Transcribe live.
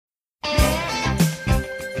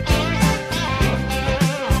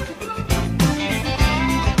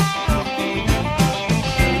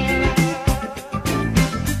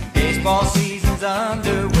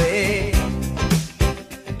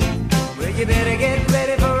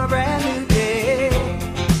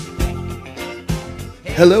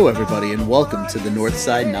Hello, everybody, and welcome to the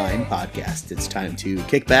Northside 9 podcast. It's time to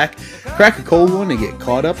kick back, crack a cold one, and get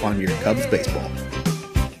caught up on your Cubs baseball.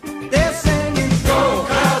 They're singing, go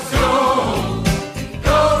Cubs, go!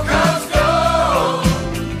 Go Cubs, go!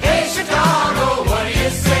 Hey, Chicago, what do you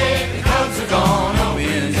say? The Cubs are gonna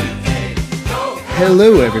win today.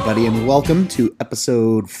 Hello, everybody, and welcome to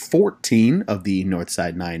episode 14 of the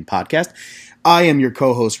Northside 9 podcast. I am your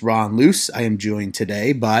co-host, Ron Luce. I am joined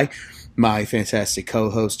today by my fantastic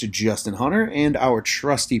co-host, Justin Hunter, and our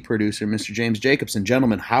trusty producer, Mr. James Jacobson.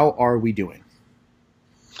 Gentlemen, how are we doing?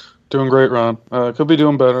 Doing great, Ron. Could be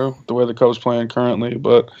doing better the way the Cubs playing currently,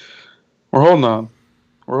 but we're holding on.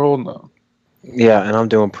 Yeah, and I'm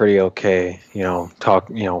doing pretty okay.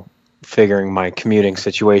 Figuring my commuting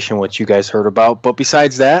situation, which you guys heard about. But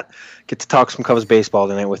besides that, get to talk some Cubs baseball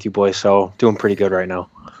tonight with you boys. So doing pretty good right now.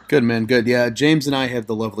 Good, man. Good. Yeah, James and I have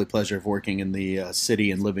the lovely pleasure of working in the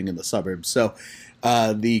city and living in the suburbs. So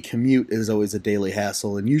the commute is always a daily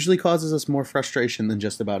hassle and usually causes us more frustration than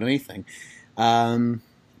just about anything.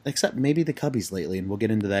 Except maybe the Cubbies lately, and we'll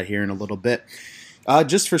get into that here in a little bit.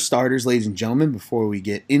 Just for starters, ladies and gentlemen, before we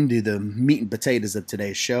get into the meat and potatoes of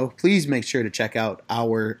today's show, please make sure to check out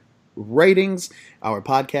our ratings, our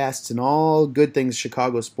podcasts, and all good things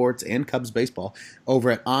Chicago sports and Cubs baseball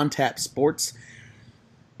over at On Tap Sports.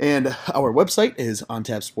 And our website is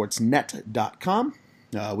ontapsportsnet.com.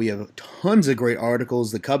 We have tons of great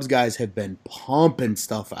articles. The Cubs guys have been pumping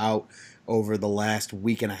stuff out over the last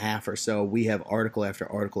week and a half or so. We have article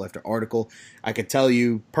after article after article. I could tell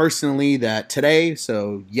you personally that today,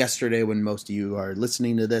 so yesterday when most of you are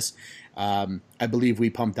listening to this, I believe we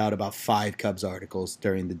pumped out about 5 Cubs articles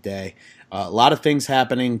during the day. A lot of things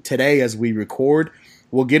happening today as we record.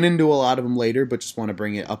 We'll get into a lot of them later, but just want to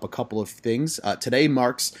bring it up a couple of things. Today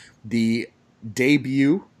marks the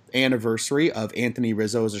debut anniversary of Anthony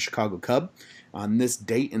Rizzo as a Chicago Cub. On this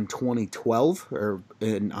date in 2012,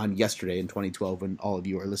 on yesterday in 2012 when all of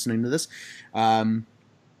you are listening to this,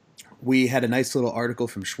 we had a nice little article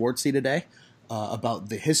from Schwartzy today about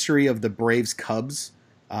the history of the Braves-Cubs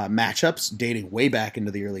matchups dating way back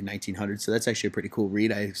into the early 1900s. So that's actually a pretty cool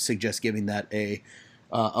read. I suggest giving that a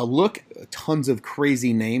look. Tons of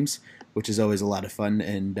crazy names, which is always a lot of fun,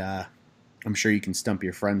 and I'm sure you can stump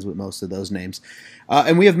your friends with most of those names.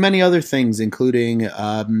 And we have many other things, including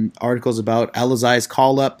articles about Alzolai's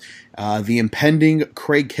call-up, the impending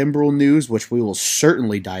Craig Kimbrel news, which we will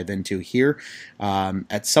certainly dive into here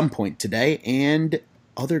at some point today, and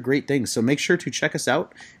other great things. So make sure to check us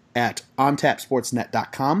out at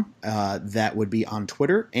ontapsportsnet.com. That would be on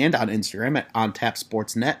Twitter and on Instagram at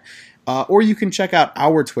ontapsportsnet. Or you can check out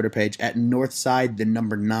our Twitter page at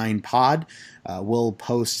Northside9pod. We'll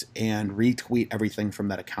post and retweet everything from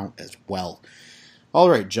that account as well. All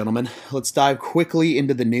right, gentlemen, let's dive quickly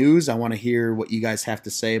into the news. I want to hear what you guys have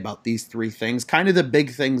to say about these 3 things, kind of the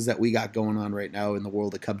big things that we got going on right now in the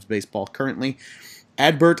world of Cubs baseball currently.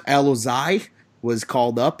 Adbert Alzolai was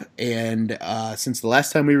called up, and since the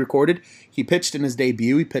last time we recorded, he pitched in his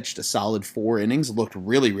debut. He pitched a solid 4 innings, looked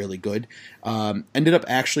really, really good. Ended up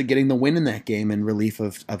actually getting the win in that game in relief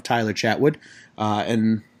of Tyler Chatwood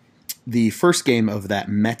in the first game of that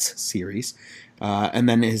Mets series. And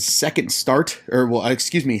then his second appearance,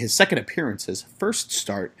 his first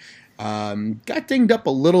start, got dinged up a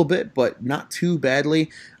little bit, but not too badly.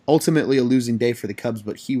 Ultimately a losing day for the Cubs,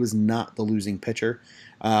 but he was not the losing pitcher.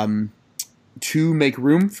 To make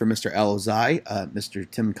room for Mr. Alzolai, Mr.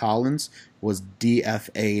 Tim Collins was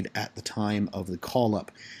DFA'd at the time of the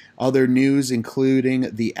call-up. Other news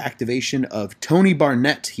including the activation of Tony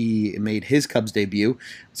Barnett. He made his Cubs debut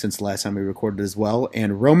since the last time we recorded as well,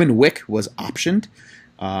 and Roman Wick was optioned.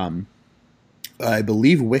 I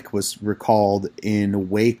believe Wick was recalled in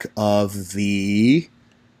wake of the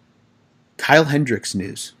Kyle Hendricks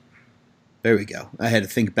news. There we go. I had to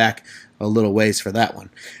think back a little ways for that one.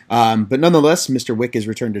 But nonetheless, Mr. Wick is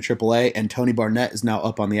returned to AAA, and Tony Barnett is now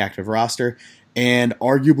up on the active roster. And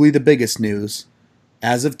arguably the biggest news,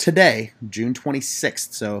 as of today, June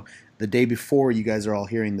 26th, so the day before you guys are all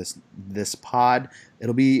hearing this pod,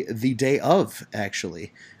 it'll be the day of,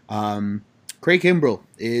 actually. Craig Kimbrel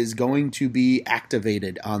is going to be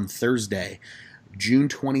activated on Thursday, June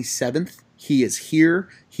 27th. He is here.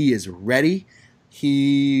 He is ready.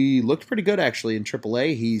 He looked pretty good, actually, in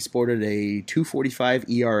AAA. He sported a 2.45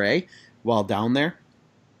 ERA while down there.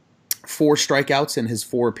 4 strikeouts in his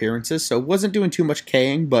 4 appearances, so wasn't doing too much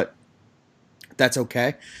K'ing, but that's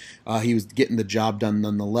okay. He was getting the job done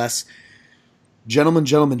nonetheless. Gentlemen,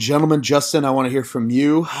 Justin, I want to hear from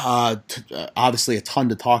you. Obviously, a ton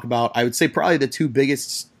to talk about. I would say probably the 2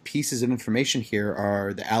 biggest pieces of information here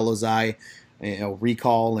are the Alzolai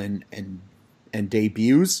recall and and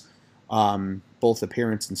debuts, both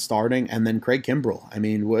appearance and starting, and then Craig Kimbrell. I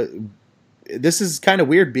mean, this is kind of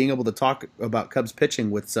weird being able to talk about Cubs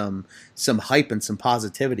pitching with some hype and some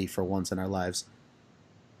positivity for once in our lives.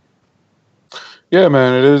 Yeah,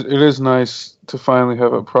 man, it is nice to finally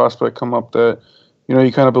have a prospect come up that you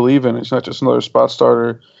kind of believe in. It's not just another spot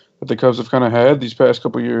starter that the Cubs have kind of had these past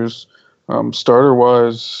couple years, starter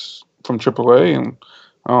wise from AAA, and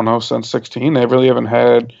I don't know, since 16, they really haven't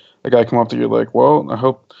had a guy come up that you're like, well,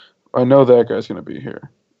 I know that guy's going to be here,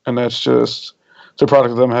 and that's just. It's a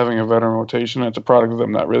product of them having a veteran rotation. It's a product of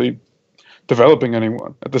them not really developing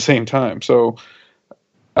anyone at the same time. So,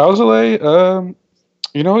 Alzolay,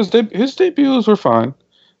 his debuts were fine.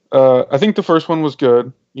 I think the first one was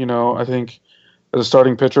good. I think as a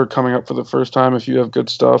starting pitcher coming up for the first time, if you have good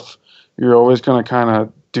stuff, you're always going to kind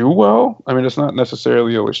of do well. I mean, it's not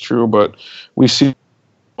necessarily always true, but we see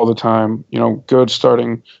all the time, good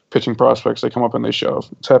starting pitching prospects, they come up and they shove.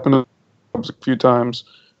 It's happened a few times.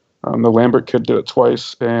 The Lambert kid did it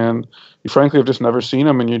twice, and you frankly have just never seen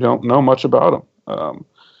him, and you don't know much about him.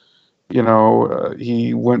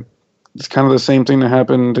 He went. It's kind of the same thing that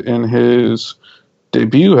happened in his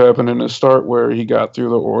debut, happened in his start, where he got through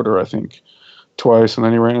the order, I think, twice, and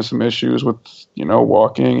then he ran into some issues with,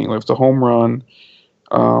 walking. He left a home run.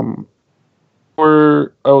 I'll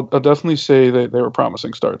definitely say that they were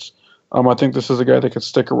promising starts. I think this is a guy that could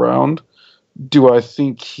stick around. Do I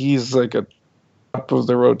think he's like a top of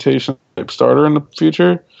the rotation type starter in the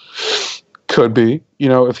future? Could be.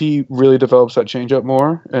 If he really develops that changeup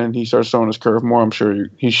more and he starts throwing his curve more, I'm sure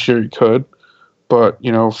he could. But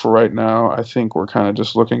for right now, I think we're kind of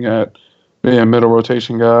just looking at maybe a middle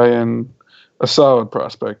rotation guy and a solid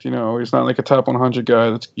prospect. He's not like a top 100 guy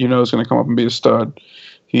that's is going to come up and be a stud.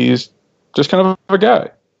 He's just kind of a guy.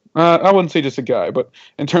 I wouldn't say just a guy, but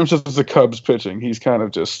in terms of the Cubs pitching, he's kind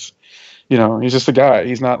of just he's just a guy.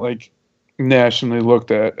 He's not like nationally looked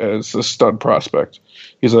at as a stud prospect.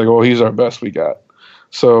 He's like, well, he's our best we got.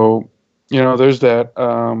 So, there's that.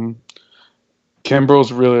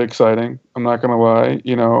 Kimbrell's really exciting. I'm not going to lie.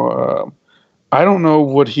 I don't know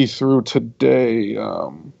what he threw today,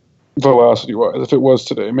 velocity-wise. If it was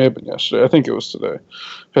today, it may have been yesterday. I think it was today.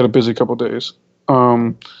 Had a busy couple days.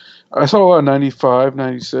 I saw a lot of 95,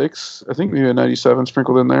 96. I think maybe a 97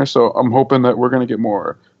 sprinkled in there. So I'm hoping that we're going to get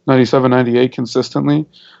more 97, 98 consistently.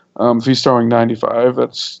 If he's throwing 95,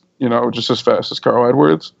 that's, just as fast as Carl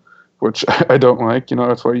Edwards, which I don't like.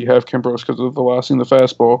 That's why you have Kimbrell, because of the velocity in the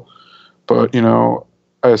fastball. But,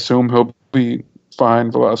 I assume he'll be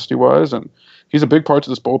fine velocity-wise. And he's a big part to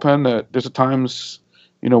this bullpen that there's at times,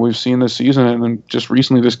 we've seen this season, and then just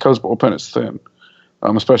recently this Cubs bullpen is thin,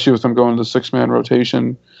 especially with them going to the six-man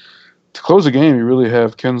rotation. To close the game, you really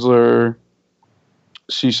have Kinsler,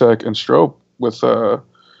 Cishek, and Strop with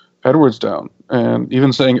Edwards down. And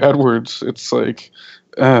even saying Edwards, it's like,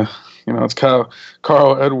 it's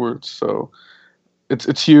Carl Edwards. So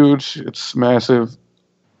it's huge. It's massive.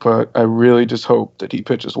 But I really just hope that he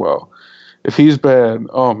pitches well. If he's bad,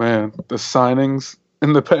 oh, man, the signings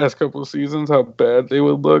in the past couple of seasons, how bad they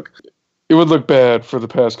would look. It would look bad for the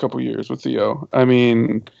past couple of years with Theo. I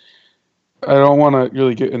mean, I don't want to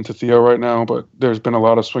really get into Theo right now, but there's been a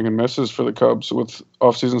lot of swing and misses for the Cubs with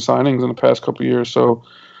offseason signings in the past couple of years. So,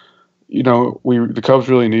 the Cubs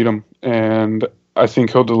really need him, and I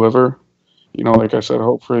think he'll deliver. Like I said,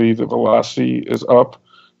 hopefully the velocity is up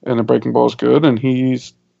and the breaking ball is good, and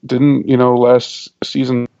he's didn't, last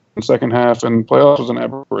season, second half, and playoffs was an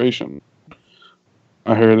aberration.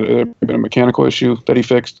 I heard that there had been a mechanical issue that he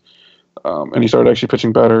fixed, and he started actually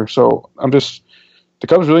pitching better. So the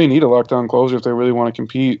Cubs really need a lockdown closer if they really want to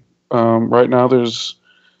compete. Right now there's,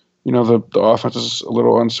 the offense is a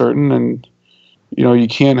little uncertain, and, you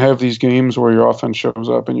can't have these games where your offense shows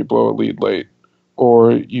up and you blow a lead late.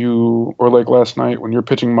 Or like last night when you're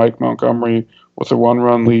pitching Mike Montgomery with a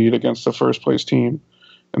 1-run lead against the first place team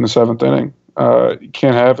in the 7th inning. You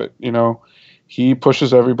can't have it. He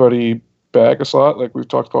pushes everybody back a slot, like we've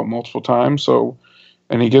talked about multiple times. So,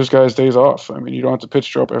 and he gives guys days off. I mean, you don't have to pitch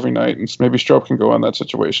Strop every night, and maybe Strop can go in that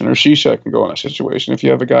situation, or Cishek can go in that situation if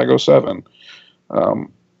you have a guy go 7.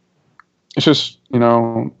 It's just,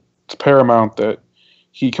 it's paramount that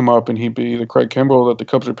he come up and he be the Craig Kimbrell that the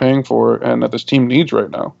Cubs are paying for and that this team needs right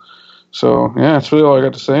now. So, yeah, that's really all I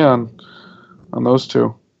got to say on those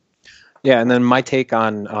two. Yeah, and then my take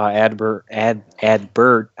on Adbert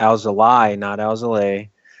Alzolay, not Alzolay.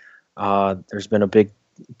 There's been a big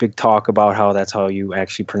talk about how that's how you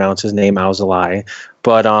actually pronounce his name, Alzolay.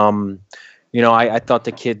 But I thought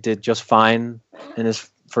the kid did just fine in his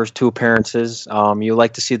first 2 appearances. You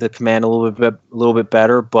like to see the command a little bit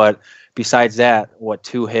better, but besides that,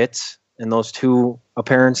 2 hits in those 2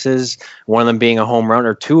 appearances, one of them being a home run,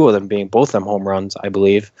 or 2 of them being both of them home runs, I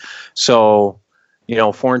believe. So,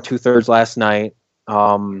 4 2/3 last night.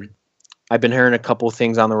 I've been hearing a couple of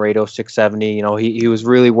things on the radio, 670. He was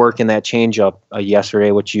really working that changeup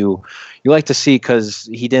yesterday, which you like to see, because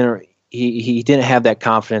he didn't have that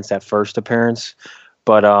confidence that first appearance,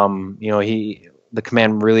 but the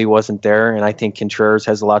command really wasn't there, and I think Contreras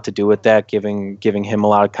has a lot to do with that, giving him a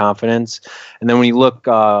lot of confidence. And then when you look,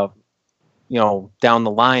 down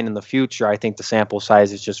the line in the future, I think the sample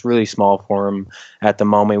size is just really small for him at the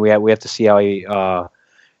moment. We have to see how he,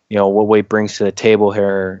 what he brings to the table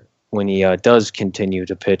here when he does continue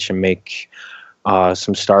to pitch and make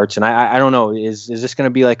some starts. And I don't know, is this going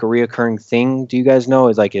to be like a reoccurring thing? Do you guys know?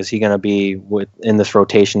 Is he going to be in this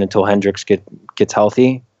rotation until Hendricks gets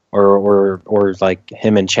healthy? Or like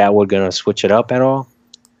him and Chatwood gonna switch it up at all?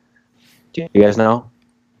 Do you guys know?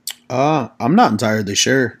 I'm not entirely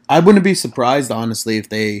sure. I wouldn't be surprised, honestly, if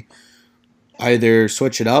they either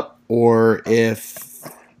switch it up or if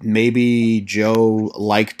maybe Joe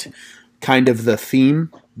liked kind of the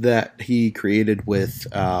theme that he created with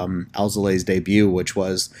Alzolay's debut, which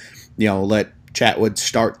was, let Chatwood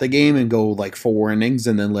start the game and go like 4 innings,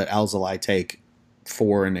 and then let Alzolay take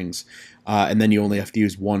 4 innings. And then you only have to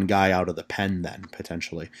use one guy out of the pen then,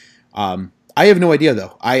 potentially. I have no idea,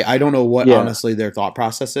 though. I don't know what, honestly, their thought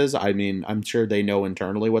process is. I mean, I'm sure they know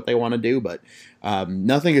internally what they want to do, but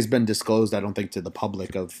nothing has been disclosed, I don't think, to the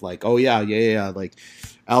public of like, oh, yeah, like,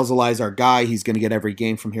 Alzolay's our guy. He's going to get every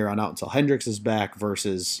game from here on out until Hendricks is back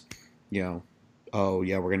versus, oh,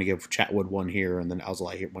 yeah, we're going to give Chatwood one here and then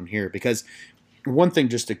Alzolay one here. Because one thing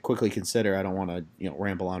just to quickly consider, I don't want to,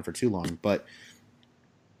 ramble on for too long, but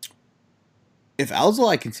if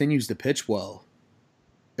Alzolay continues to pitch well,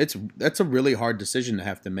 that's a really hard decision to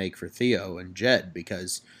have to make for Theo and Jed,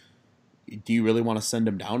 because do you really want to send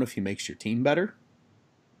him down if he makes your team better?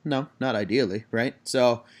 No, not ideally, right?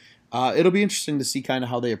 So it'll be interesting to see kind of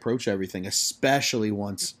how they approach everything, especially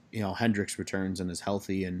once Hendricks returns and is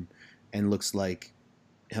healthy and looks like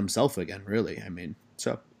himself again. Really, I mean,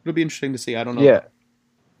 so it'll be interesting to see. I don't know.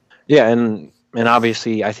 Yeah, and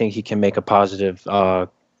obviously, I think he can make a positive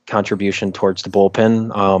contribution towards the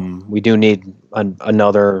bullpen. We do need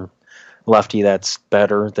another lefty that's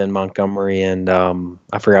better than Montgomery, and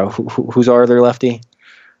I forgot who's our other lefty.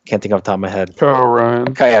 Can't think off the top of my head. Kyle Ryan.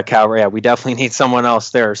 Okay, yeah, Kyle. Yeah, we definitely need someone else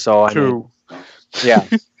there. So yeah,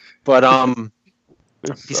 but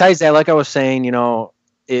besides that, like I was saying,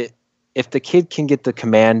 if the kid can get the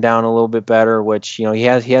command down a little bit better, which he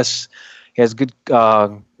has good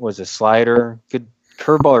slider, good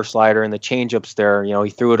curveball or slider, and the changeups there. He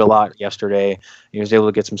threw it a lot yesterday. He was able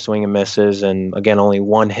to get some swing and misses, and again, only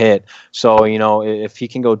 1 hit. So if he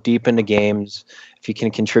can go deep into games, if he can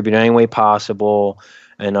contribute any way possible,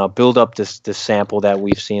 and build up this sample that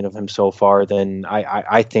we've seen of him so far, then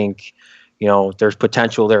I think there's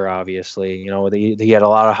potential there. Obviously, he had a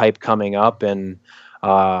lot of hype coming up, and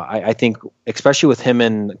I think especially with him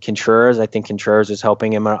and Contreras, I think Contreras is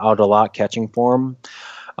helping him out a lot, catching for him.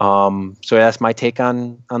 So that's my take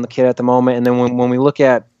on the kid at the moment. And then when we look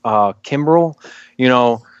at Kimbrel,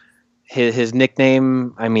 his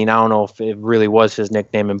nickname, I mean, I don't know if it really was his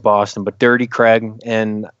nickname in Boston, but Dirty Craig.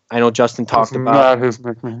 And I know Justin talked about not his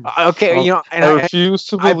nickname. Okay, I refuse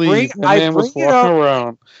to believe the man was walking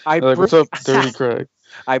around. What's up, Dirty Craig?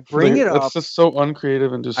 I bring it up. It's just so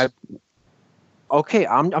uncreative and just. Okay,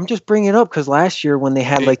 I'm just bringing it up because last year when they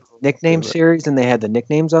had like nickname series and they had the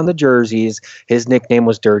nicknames on the jerseys, his nickname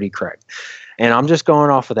was Dirty Craig, and I'm just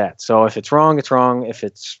going off of that. So if it's wrong, it's wrong. If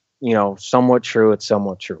it's somewhat true, it's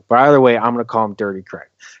somewhat true. But either way, I'm going to call him Dirty Craig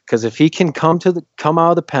because if he can come out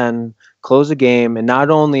of the pen, close the game, and not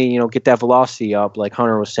only get that velocity up, like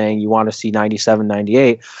Hunter was saying, you want to see 97,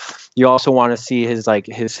 98. You also want to see his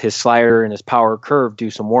slider and his power curve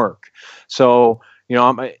do some work. So.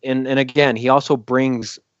 And again, he also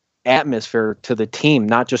brings atmosphere to the team,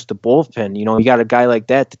 not just the bullpen. You got a guy like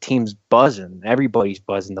that, the team's buzzing, everybody's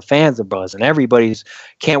buzzing, the fans are buzzing, everybody's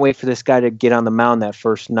can't wait for this guy to get on the mound that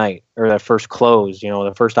first night or that first close,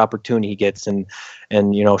 the first opportunity he gets and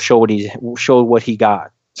show what he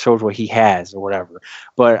got, shows what he has or whatever.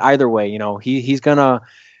 But either way, he's gonna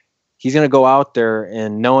go out there,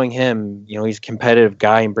 and knowing him, he's a competitive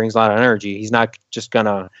guy and brings a lot of energy. He's not just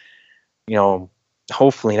gonna,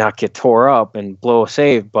 hopefully not get tore up and blow a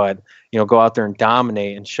save, but go out there and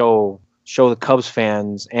dominate and show the Cubs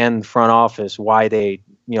fans and the front office why they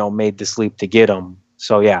made this leap to get him.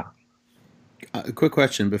 So yeah. A quick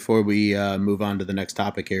question before we move on to the next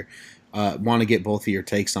topic here. Want to get both of your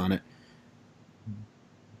takes on it.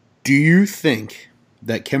 Do you think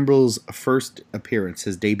that Kimbrel's first appearance,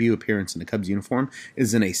 his debut appearance in the Cubs uniform,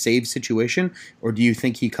 is in a save situation, or do you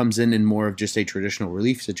think he comes in more of just a traditional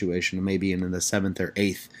relief situation, maybe in the 7th or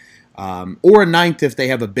 8th, or a 9th if they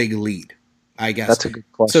have a big lead? I guess That's a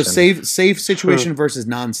good question. So save situation versus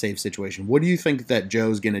non-save situation. What do you think that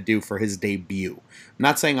Joe's going to do for his debut? I'm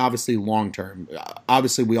not saying obviously long term.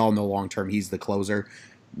 Obviously, we all know long term he's the closer.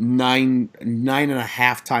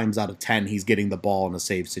 9.5 times out of 10 he's getting the ball in a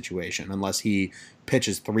save situation, unless he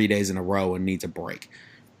pitches 3 days in a row and needs a break.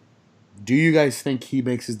 Do you guys think he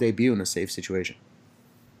makes his debut in a save situation?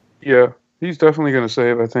 Yeah, he's definitely going to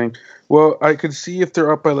save, I think. Well, I could see if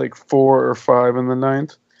they're up by like 4 or 5 in the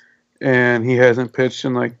 9th, and he hasn't pitched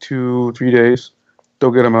in like 2-3 days, they'll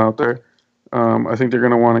get him out there. I think they're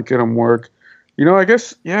going to want to get him work. I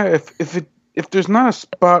guess, yeah, if there's not a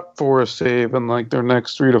spot for a save in like their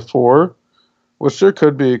next 3 to 4, which there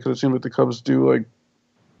could be, because it seems like the Cubs do like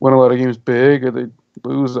win a lot of games big, or they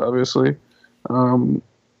lose, obviously. But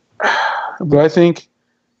I think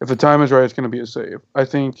if the time is right, it's going to be a save. I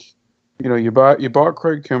think, you bought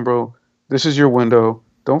Craig Kimbrel. This is your window.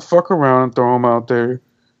 Don't fuck around and throw him out there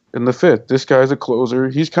in the 5th. This guy's a closer.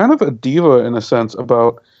 He's kind of a diva in a sense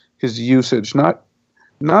about his usage. Not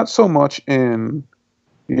so much in,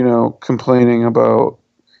 complaining about.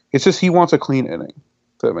 It's just he wants a clean inning.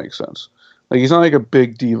 If that makes sense. Like, he's not like a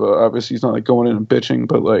big diva. Obviously, he's not like going in and bitching,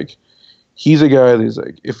 but like, he's a guy that's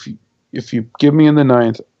like, if you give me in the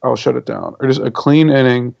 9th, I'll shut it down. Or just a clean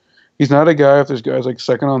inning. He's not a guy, if there's guys like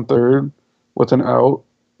second on third with an out,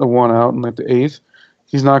 a 1 out in like the 8th,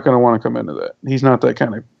 he's not going to want to come into that. He's not that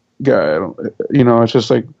kind of guy. It's just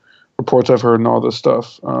like reports I've heard and all this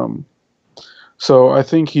stuff. So I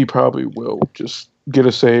think he probably will just get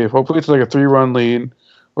a save. Hopefully it's like a 3-run lead,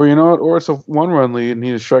 or or it's a 1-run lead and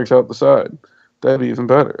he just strikes out the side. That'd be even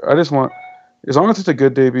better. I just want, as long as it's a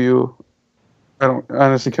good debut, I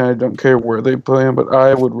don't care where they play him, but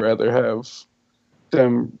I would rather have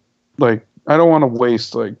them, like, I don't want to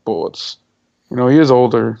waste like bullets. He is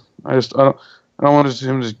older. I don't want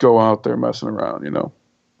him to just go out there messing around.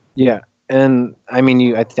 Yeah, and I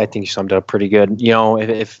mean, I think you summed it up pretty good.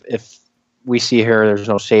 If we see here there's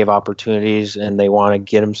no save opportunities and they want to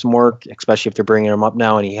get him some work, especially if they're bringing him up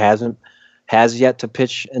now and he has yet to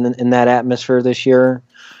pitch in that atmosphere this year.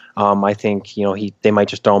 I think they might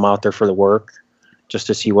just throw him out there for the work, just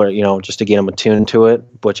to see what just to get him attuned to it,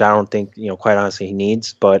 which I don't think quite honestly he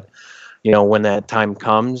needs. But when that time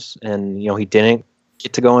comes and he didn't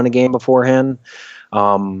get to go in a game beforehand,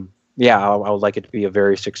 yeah, I would like it to be a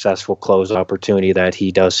very successful close opportunity that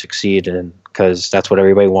he does succeed in, because that's what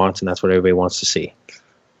everybody wants and that's what everybody wants to see.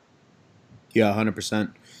 Yeah,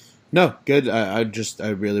 100%. No, good. I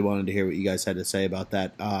really wanted to hear what you guys had to say about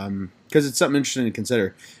that, because it's something interesting to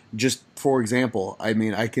consider. Just for example, I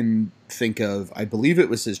mean, I can think of, I believe it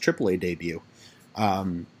was his AAA debut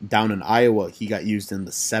down in Iowa. He got used in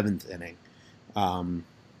the 7th inning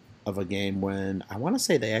of a game when I want to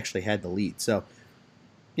say they actually had the lead. So,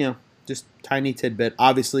 just tiny tidbit.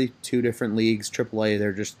 Obviously, 2 different leagues. AAA,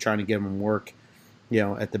 they're just trying to give him work.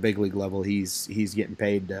 At the big league level, he's getting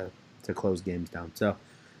paid to close games down. So,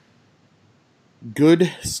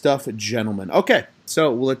 good stuff, gentlemen. Okay,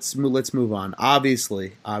 so let's move on.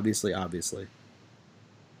 Obviously,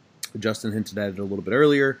 Justin hinted at it a little bit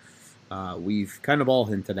earlier. We've kind of all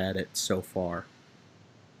hinted at it so far.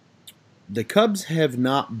 The Cubs have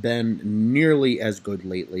not been nearly as good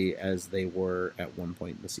lately as they were at one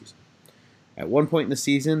point in the season. At one point in the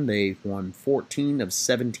season, they won 14 of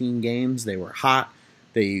 17 games. They were hot.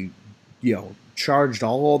 They, charged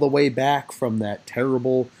all the way back from that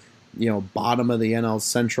terrible, bottom of the NL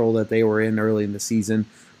Central that they were in early in the season.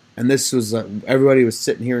 And this was, everybody was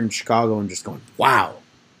sitting here in Chicago and just going, wow,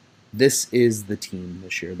 this is the team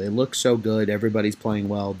this year. They look so good. Everybody's playing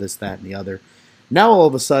well, this, that, and the other. Now, all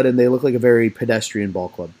of a sudden, they look like a very pedestrian ball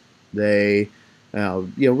club. They,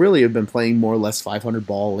 really have been playing more or less 500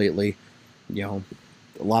 ball lately. A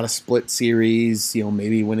lot of split series,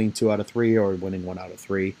 maybe winning 2 out of 3 or winning 1 out of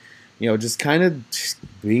 3. Just kind of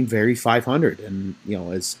being very 500. And,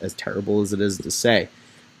 as terrible as it is to say.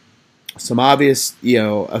 Some obvious,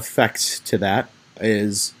 effects to that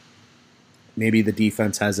is maybe the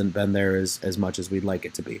defense hasn't been there as much as we'd like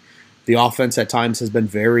it to be. The offense at times has been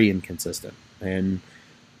very inconsistent. And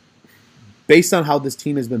based on how this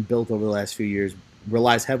team has been built over the last few years,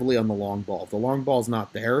 relies heavily on the long ball. If the long ball's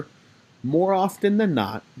not there, more often than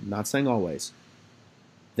not, I'm not saying always,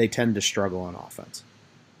 they tend to struggle on offense.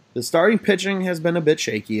 The starting pitching has been a bit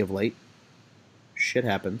shaky of late. Shit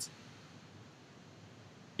happens.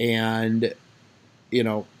 And,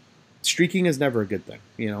 streaking is never a good thing.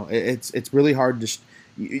 It's really hard to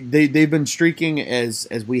they've been streaking as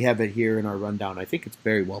we have it here in our rundown. I think it's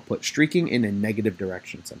very well put. Streaking in a negative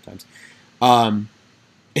direction sometimes,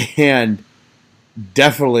 and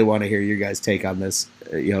definitely want to hear your guys' take on this.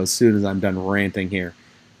 As soon as I'm done ranting here,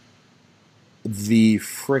 the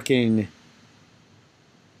freaking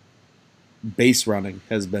base running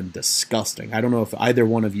has been disgusting. I don't know if either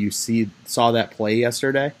one of you saw that play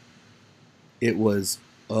yesterday. It was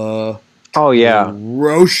atrocious.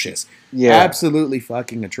 Yeah. Absolutely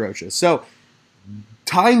fucking atrocious. So,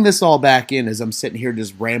 tying this all back in as I'm sitting here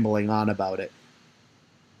just rambling on about it,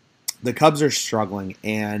 the Cubs are struggling,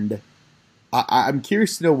 and I'm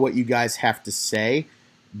curious to know what you guys have to say.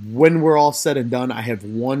 When we're all said and done, I have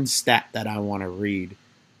one stat that I want to read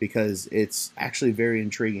because it's actually very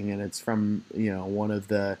intriguing, and it's from one of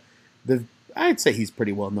the I'd say he's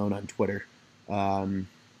pretty well known on Twitter.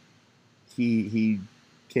 He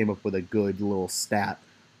came up with a good little stat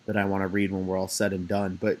that I want to read when we're all said and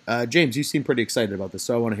done. But James, you seem pretty excited about this,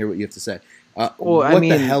 so I want to hear what you have to say.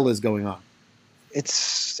 The hell is going on?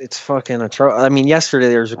 It's fucking atrocious. I mean, yesterday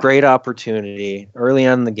there was a great opportunity early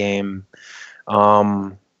on in the game.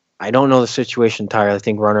 I don't know the situation entirely. I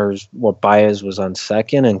think Baez was on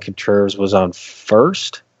second and Contreras was on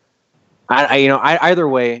first. Either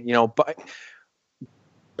way, but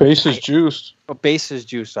base is juiced. Base is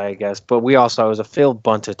juiced, I guess. But we also, it was a failed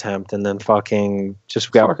bunt attempt, and then fucking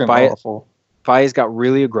just got awful. Baez got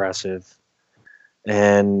really aggressive,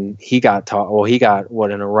 and he got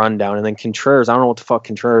in a rundown, and then Contreras, I don't know what the fuck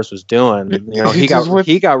Contreras was doing. He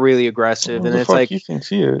got really aggressive, and it's like he thinks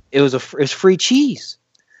he is. It's free cheese.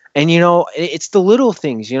 And, it's the little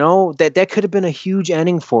things, that could have been a huge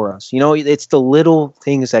inning for us. It's the little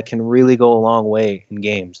things that can really go a long way in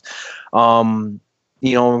games.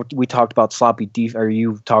 We talked about sloppy or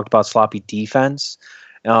you talked about sloppy defense.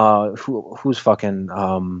 Who's fucking,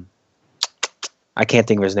 I can't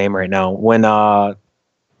think of his name right now. When,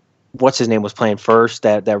 what's his name was playing first,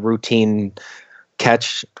 that routine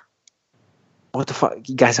catch. What the fuck?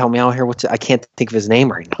 You guys help me out here. I can't think of his name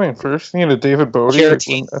right now. Playing first, David Bodie.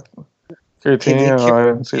 Caratini. I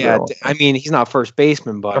didn't see that one. I mean, he's not first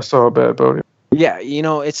baseman, but I saw a bad Bodie. Yeah,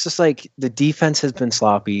 it's just like the defense has been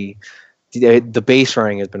sloppy. The base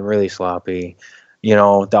running has been really sloppy.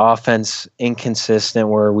 The offense inconsistent,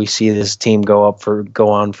 where we see this team go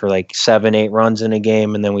on for like 7-8 runs in a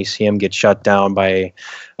game, and then we see him get shut down by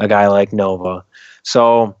a guy like Nova.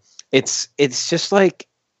 So it's just like,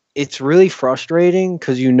 it's really frustrating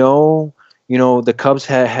because the Cubs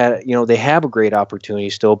had they have a great opportunity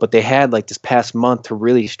still, but they had like this past month to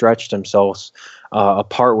really stretch themselves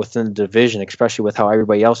apart within the division, especially with how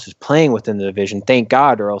everybody else is playing within the division. Thank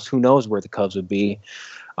God, or else who knows where the Cubs would be.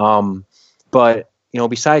 But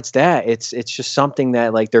besides that, it's just something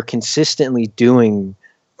that like they're consistently doing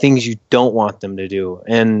things you don't want them to do,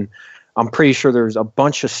 and I'm pretty sure there's a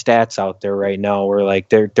bunch of stats out there right now where like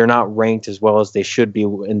they're not ranked as well as they should be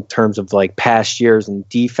in terms of like past years in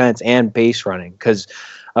defense and base running. Because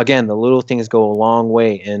again, the little things go a long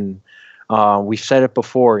way, and we've said it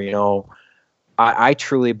before. I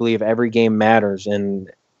truly believe every game matters,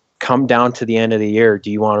 and come down to the end of the year,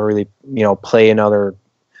 do you want to really play another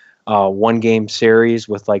one game series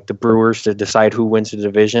with like the Brewers to decide who wins the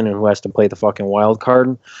division and who has to play the fucking wild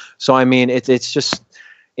card? So I mean,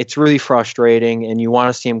 it's really frustrating, and you want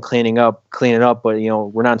to see him clean it up, but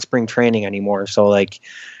we're not in spring training anymore, so like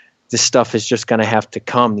this stuff is just going to have to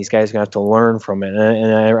come. These guys are going to have to learn from it,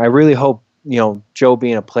 and I really hope Joe,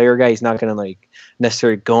 being a player guy, he's not going to like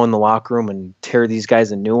necessarily go in the locker room and tear these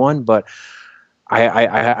guys a new one, but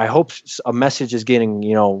I hope a message is getting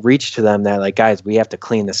reached to them that like, guys, we have to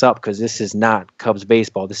clean this up because this is not Cubs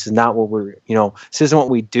baseball. This is not what we're this isn't what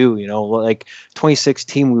we do. Like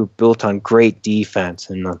 2016, we were built on great defense,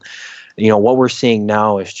 and what we're seeing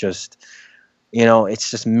now is just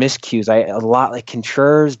it's just miscues. A lot like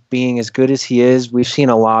Contreras being as good as he is, we've seen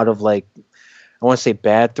a lot of like, I want to say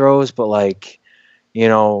bad throws, but like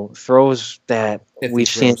throws that we've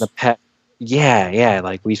seen in the past. Yeah,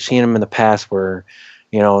 like we've seen them in the past where,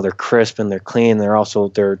 they're crisp and they're clean. They're also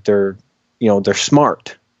they're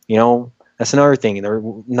smart. That's another thing. There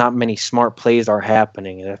not many smart plays are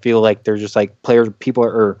happening, and I feel like they're just like players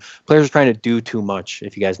are trying to do too much.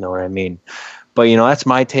 If you guys know what I mean. But that's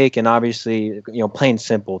my take, and obviously, plain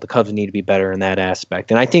simple, the Cubs need to be better in that aspect.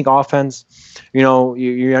 And I think offense,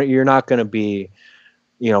 you're not going to be,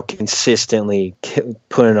 consistently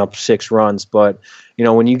putting up 6 runs, but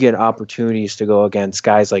when you get opportunities to go against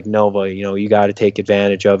guys like Nova, you got to take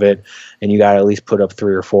advantage of it, and you got to at least put up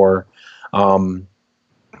 3 or 4.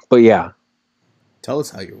 But yeah. Tell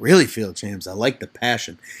us how you really feel, James. I like the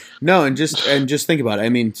passion. No, and just think about it. I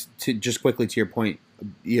mean, just quickly to your point,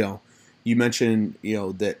 you know, you mentioned,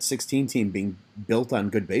 that 16 team being built on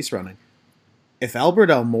good base running. If Albert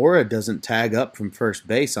Almora doesn't tag up from first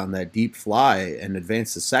base on that deep fly and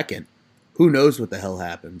advance to second, who knows what the hell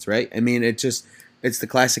happens, right? I mean, it's the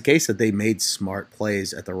classic case that they made smart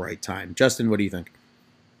plays at the right time. Justin, what do you think?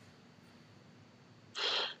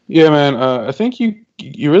 Yeah, man. I think you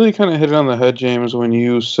really kind of hit it on the head, James, when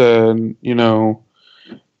you said,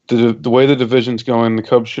 the way the division's going, the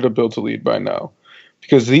Cubs should have built a lead by now.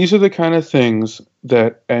 Because these are the kind of things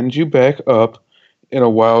that end you back up in a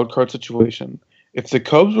wild card situation. If the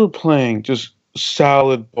Cubs were playing just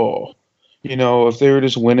solid ball, if they were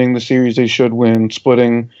just winning the series they should win,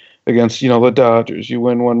 splitting against, the Dodgers, you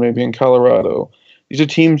win one maybe in Colorado. These are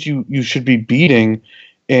teams you should be beating,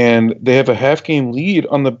 and they have a half-game lead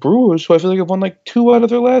on the Brewers, who I feel like have won like 2 out of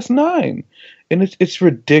their last 9. And it's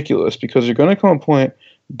ridiculous because you're going to come a point,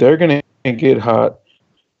 they're going to get hot,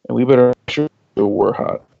 and we better make sure we're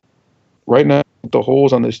hot. Right now, the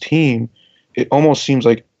holes on this team, it almost seems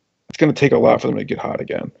like it's going to take a lot for them to get hot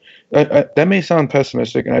again. That may sound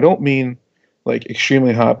pessimistic, and I don't mean like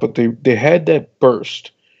extremely hot, but they had that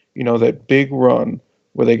burst, that big run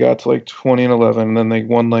where they got to like 20-11, and then they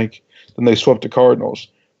won then they swept the Cardinals,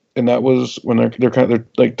 and that was when they're kind of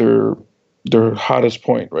like their hottest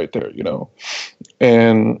point right there,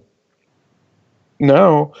 and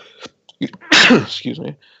now, excuse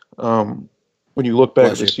me, when you look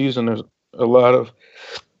back at the season, there's a lot of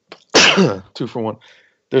 2 for 1.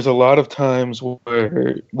 There's a lot of times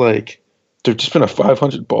where like they've just been a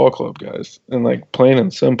 500 ball club, guys, and like plain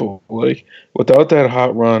and simple, like without that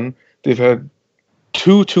hot run, they've had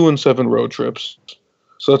 2 2-7 road trips,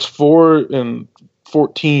 so that's 4 and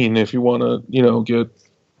 14 if you want to get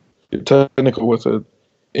technical with it,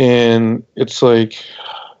 and it's like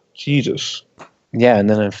Jesus. Yeah, and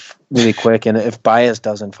then if Baez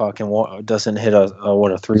doesn't hit a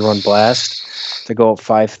 3-run blast to go up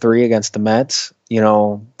 5-3 against the Mets,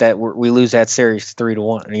 that we lose that series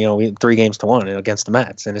 3-1. 3 games to 1 against the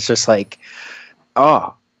Mets, and it's just like, it's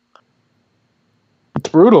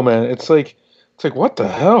brutal, man. It's like what the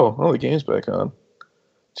hell? Oh, the game's back on.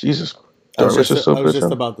 Jesus. I was just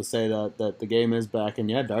about to say that the game is back,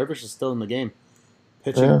 and yeah, Darvish is still in the game,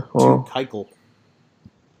 pitching to Keuchel.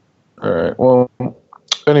 All right. Well,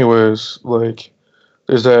 anyways, like,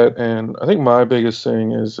 there's that, and I think my biggest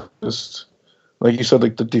thing is just, like you said,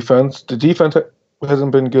 like the defense. The defense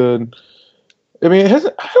hasn't been good. I mean, it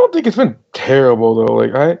hasn't. I don't think it's been terrible though.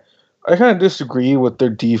 Like I kind of disagree with their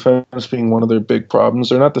defense being one of their big problems.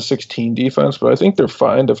 They're not the 16 defense, but I think they're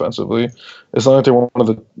fine defensively. It's not like they're one of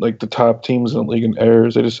the top teams in the league in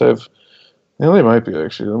errors. They just have. They might be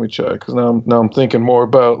actually. Let me check because now I'm thinking more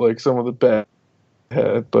about like some of the bad.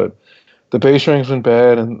 But the base rank's been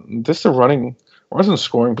bad, and just the runs in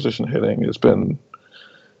scoring position hitting has been.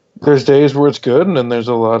 There's days where it's good, and then there's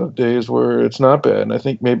a lot of days where it's not bad. And I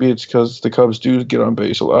think maybe it's because the Cubs do get on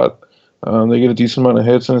base a lot. They get a decent amount of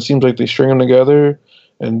hits, and it seems like they string them together.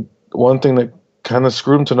 And one thing that kind of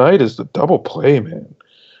screwed them tonight is the double play, man.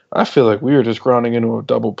 I feel like we were just grounding into a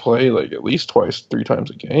double play like at least 2-3 times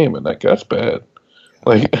a game, and that's bad.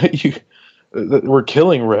 Like we're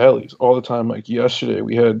killing rallies all the time. Like yesterday,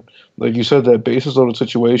 we had, like you said, that bases loaded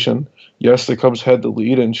situation. Yes, the Cubs had the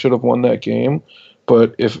lead and should have won that game.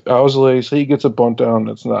 But if Alzolay, say he gets a bunt down,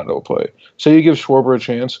 it's not no play. Say you give Schwarber a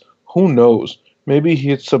chance, who knows? Maybe he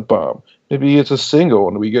hits a bomb. Maybe he hits a single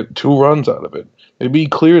and we get 2 runs out of it. Maybe he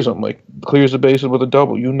clears them, like clears the bases with a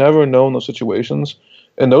double. You never know in those situations.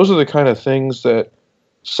 And those are the kind of things that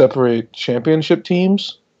separate championship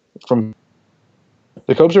teams from.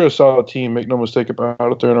 The Cubs are a solid team, make no mistake about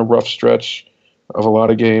it. They're in a rough stretch of a lot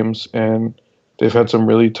of games, and they've had some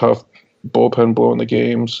really tough bullpen blowing the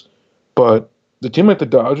games. But the team like the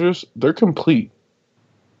Dodgers, they're complete.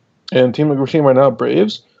 And the team like we're seeing right now,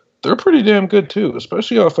 Braves, they're pretty damn good too,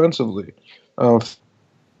 especially offensively.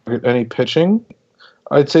 Any pitching,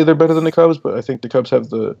 I'd say they're better than the Cubs, but I think the Cubs have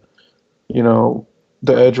the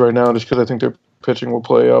edge right now just because I think their pitching will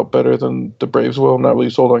play out better than the Braves will. I'm not really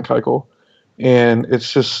sold on Keuchel. And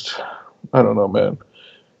it's just, I don't know, man.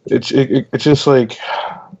 It's just like,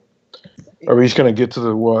 are we just going to get to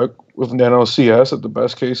the what with NLCS at the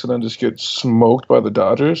best case and then just get smoked by the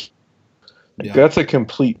Dodgers? Yeah. That's a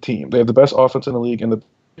complete team. They have the best offense in the league and the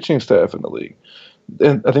pitching staff in the league.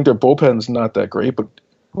 And I think their bullpen's not that great, but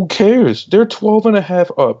who cares? They're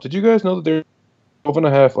 12.5 up. Did you guys know that they're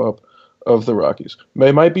 12.5 up of the Rockies?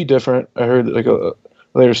 It might be different. I heard like a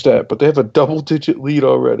later stat, but they have a double-digit lead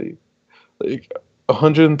already. Like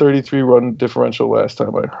 133 run differential last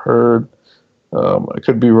time I heard. I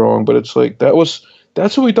could be wrong, but it's like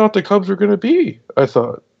that's who we thought the Cubs were going to be. I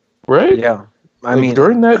thought, right? Yeah, I mean,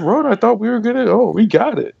 during that run, I thought we were gonna. Oh, we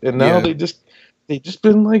got it, and now Yeah. they just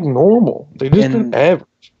been like normal. They just been And- average.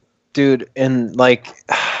 dude, and like,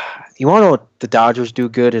 you want to know what the Dodgers do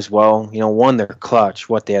good as well? You know, one, they're clutch.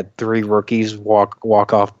 What, they had 3 rookies walk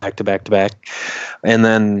off back to back to back, and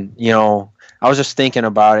then, you know, I was just thinking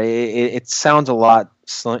about it. It sounds a lot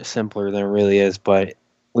simpler than it really is, but,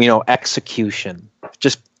 you know, execution.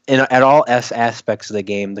 Just at all aspects of the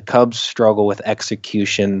game, the Cubs struggle with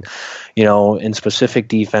execution, you know, in specific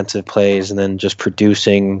defensive plays, and then just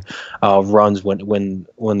producing runs when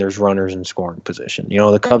there's runners in scoring position. You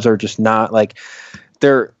know, the Cubs are just not like,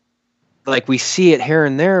 they're like, we see it here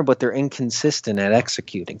and there, but they're inconsistent at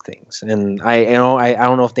executing things. And I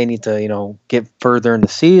don't know if they need to, you know, get further in the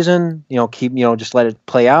season, you know, keep, you know, just let it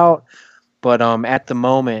play out. But at the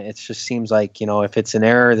moment, it just seems like, you know, if it's an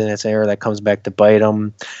error, then it's an error that comes back to bite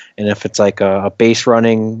them. And if it's like a base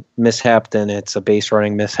running mishap, then it's a base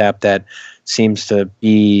running mishap that seems to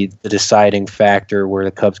be the deciding factor, where the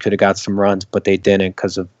Cubs could have got some runs, but they didn't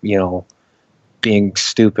because of, you know, being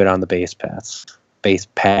stupid on the base paths,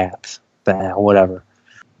 whatever.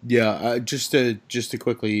 Yeah, just to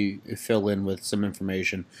quickly fill in with some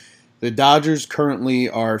information. The Dodgers currently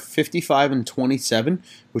are 55-27,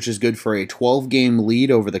 which is good for a 12-game lead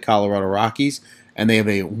over the Colorado Rockies, and they have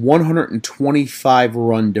a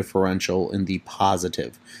 125-run differential in the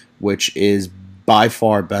positive, which is by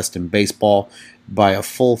far best in baseball, by a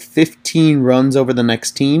full 15 runs over the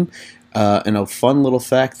next team. And a fun little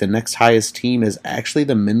fact, the next highest team is actually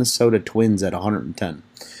the Minnesota Twins at 110.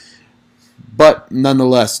 But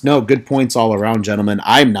nonetheless, no, good points all around, gentlemen.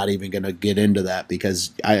 I'm not even going to get into that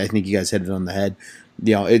because I think you guys hit it on the head.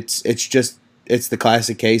 You know, it's the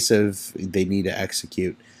classic case of they need to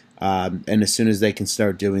execute. And as soon as they can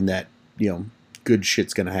start doing that, you know, good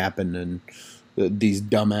shit's going to happen, and these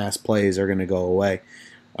dumbass plays are going to go away.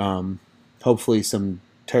 Hopefully some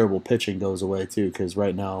terrible pitching goes away too, because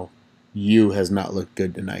right now, Yu has not looked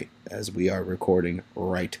good tonight as we are recording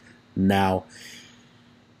right now.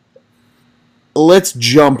 Let's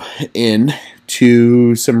jump in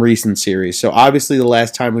to some recent series. So obviously the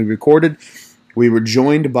last time we recorded, we were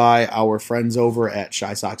joined by our friends over at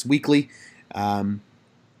Shy Sox Weekly,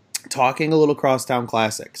 talking a little Crosstown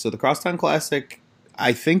Classic. So the Crosstown Classic,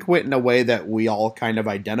 I think, went in a way that we all kind of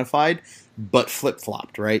identified, but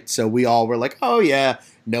flip-flopped, right? So we all were like, oh yeah,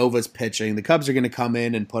 Nova's pitching. The Cubs are going to come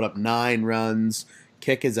in and put up 9 runs,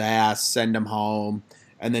 kick his ass, send him home.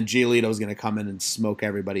 And then Giolito's going to come in and smoke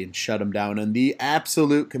everybody and shut him down. And the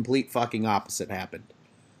absolute complete fucking opposite happened.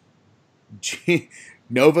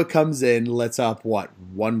 Nova comes in, lets up, 1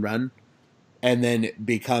 run? And then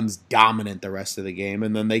becomes dominant the rest of the game.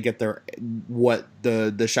 And then they get their, what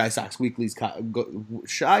the Shy Sox Weekly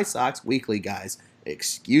guys,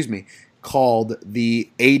 called the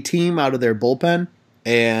A-team out of their bullpen.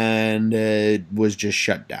 And it was just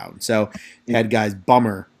shut down. So you had guys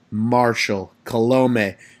Bummer, Marshall,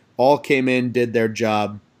 Colome, all came in, did their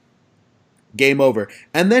job. Game over.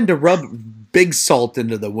 And then to rub big salt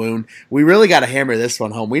into the wound, we really got to hammer this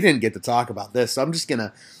one home. We didn't get to talk about this, so I'm just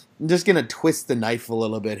gonna twist the knife a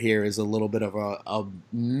little bit here as a little bit of a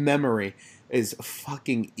memory. Is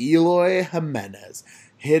fucking Eloy Jimenez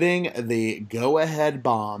hitting the go-ahead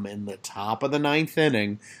bomb in the top of the 9th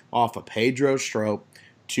inning off of Pedro Strop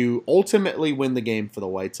to ultimately win the game for the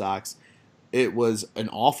White Sox. It was an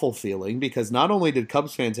awful feeling because not only did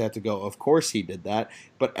Cubs fans have to go, of course he did that,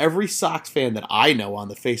 but every Sox fan that I know on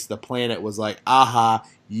the face of the planet was like, aha,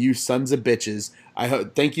 you sons of bitches.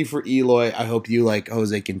 Thank you for Eloy. I hope you like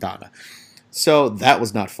Jose Quintana. So that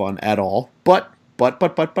was not fun at all. But, to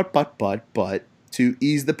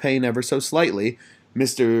ease the pain ever so slightly,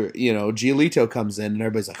 Mr. Giolito comes in and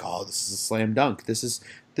everybody's like, oh, this is a slam dunk. This is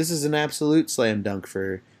an absolute slam dunk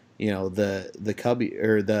for the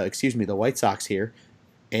White Sox here,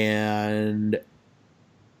 and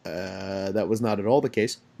that was not at all the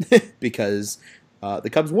case because the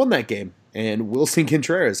Cubs won that game, and Wilson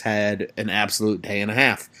Contreras had an absolute day and a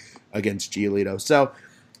half against Giolito. So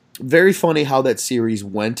very funny how that series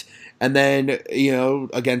went, and then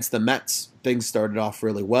against the Mets, things started off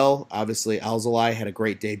really well. Obviously, Alzolay had a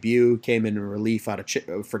great debut, came in relief out of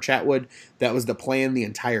for Chatwood. That was the plan the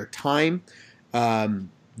entire time.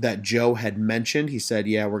 That Joe had mentioned. He said,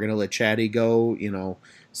 yeah, we're going to let Chatty go,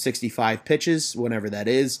 65 pitches, whenever that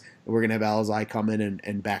is. And we're going to have Alzolay come in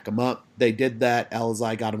and back him up. They did that.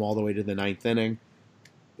 Alzolay got him all the way to the 9th inning.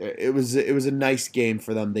 It was a nice game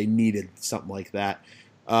for them. They needed something like that.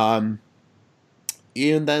 And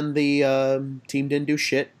then the team didn't do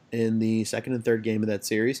shit in the second and third game of that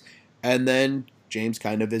series. And then, James,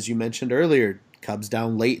 kind of as you mentioned earlier, Cubs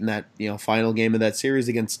down late in that final game of that series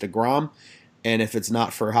against DeGrom. And if it's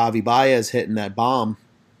not for Javi Baez hitting that bomb,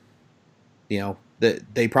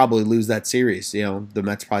 they probably lose that series. The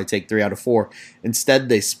Mets probably take 3 out of 4. Instead,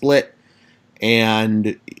 they split,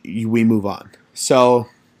 and we move on. So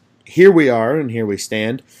here we are, and here we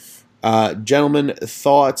stand. Gentlemen,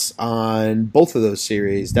 thoughts on both of those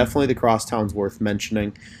series? Definitely the Crosstown's worth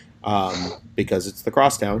mentioning because it's the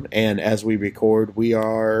Crosstown. And as we record, we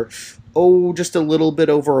are just a little bit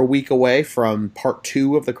over a week away from part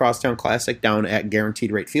 2 of the Crosstown Classic down at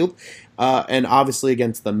Guaranteed Rate Field. And obviously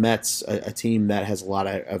against the Mets, a team that has a lot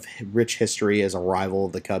of rich history as a rival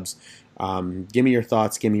of the Cubs. Give me your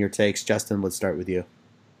thoughts. Give me your takes. Justin, let's start with you.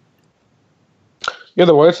 Yeah,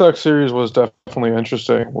 the White Sox series was definitely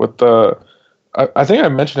interesting. With the, I think I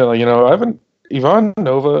mentioned it. Ivan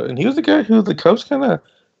Nova, and he was the guy who the Cubs kind of.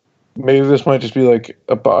 Maybe this might just be like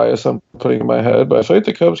a bias I'm putting in my head, but I feel like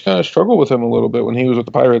the Cubs kind of struggled with him a little bit when he was with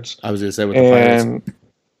the Pirates. I was going to say with the Pirates.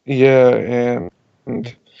 Yeah,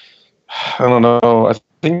 and I don't know. I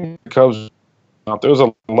think the Cubs. There was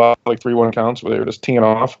a lot of 3-1 counts where they were just teeing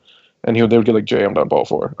off, and they would get jammed on ball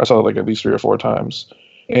 4. I saw it at least 3 or 4 times,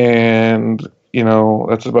 and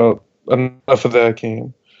that's about enough of that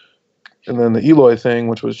game. And then the Eloy thing,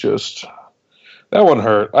 which was just that one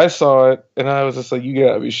hurt. I saw it, and I was just like, "You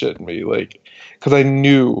gotta be shitting me!" Because I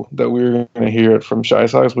knew that we were going to hear it from Shy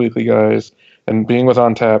Sox Weekly guys, and being with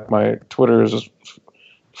On Tap, my Twitter is just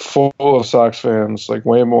full of Sox fans,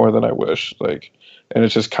 way more than I wish. And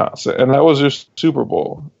it's just constant. And that was just Super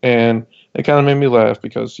Bowl, and it kind of made me laugh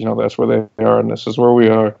because that's where they are, and this is where we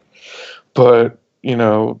are. But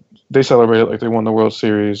they celebrated like they won the World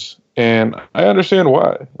Series, and I understand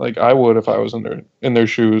why. I would if I was in their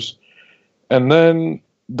shoes. And then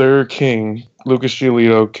their king, Lucas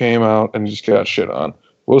Giolito, came out and just got shit on.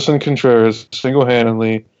 Wilson Contreras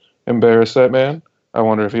single-handedly embarrassed that man. I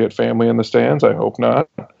wonder if he had family in the stands. I hope not.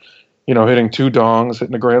 Hitting 2 dongs,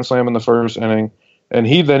 hitting a grand slam in the first inning. And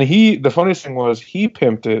the funniest thing was he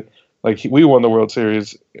pimped it. We won the World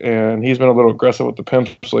Series, and he's been a little aggressive with the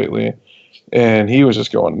pimps lately. And he was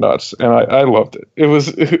just going nuts. And I loved it. It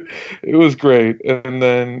was great. And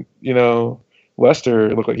then, Lester,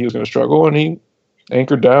 it looked like he was going to struggle, and he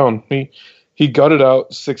anchored down. He gutted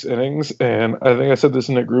out 6 innings, and I think I said this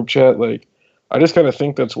in a group chat. I just kind of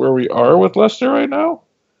think that's where we are with Lester right now.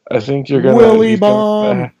 I think you're going to... Willie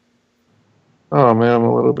Bomb! Oh, man, I'm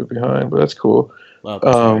a little bit behind, but that's cool. Well,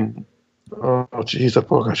 oh, jeez, that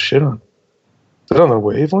ball got shit on. Is that on the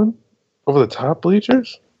Waveland? Over the top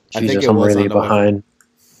bleachers? Jesus, I'm really behind.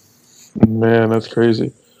 Man, that's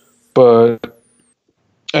crazy. But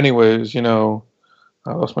anyways, I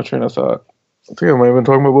lost my train of thought. I think I might have been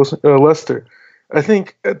talking about Lester. I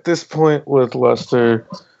think at this point with Lester,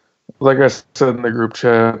 like I said in the group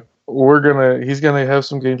chat, he's gonna have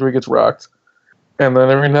some games where he gets rocked, and then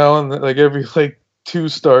every now and then, every 2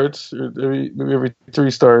 starts or maybe every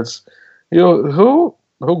 3 starts, he'll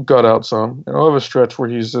gut out some, and he'll have a stretch where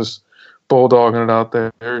he's just bulldogging it out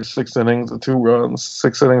there. 6 innings of 2 runs,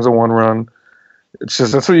 6 innings of 1 run. It's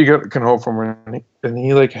just that's what you can hope from him, and he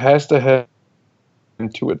has to head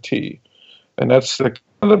into a T, and that's the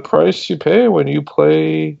price you pay when you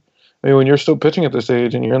play. When you're still pitching at this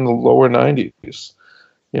age and you're in the lower 90s,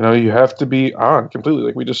 you have to be on completely.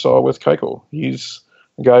 Like we just saw with Keuchel, he's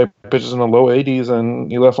a guy who pitches in the low 80s,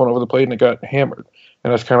 and he left one over the plate and it got hammered,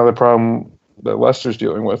 and that's kind of the problem that Lester's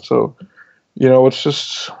dealing with. So, it's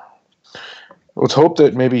just let's hope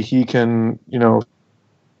that maybe he can,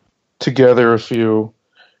 together a few,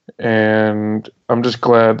 and I'm just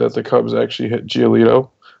glad that the Cubs actually hit Giolito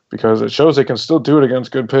because it shows they can still do it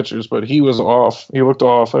against good pitchers, but he was off. He looked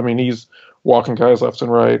off. He's walking guys left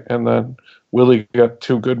and right, and then Willie got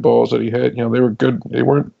 2 good balls that he hit. They were good. They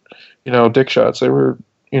weren't, dick shots. They were,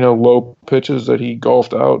 low pitches that he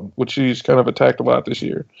golfed out, which he's kind of attacked a lot this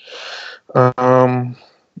year. And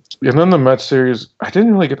then the Mets series, I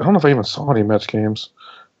don't know if I even saw any Mets games.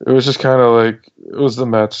 It was just kind of it was the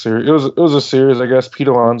Mets series. It was a series, I guess. Pete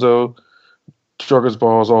Alonso struck his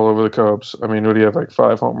balls all over the Cubs. Would he have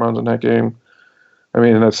 5 home runs in that game?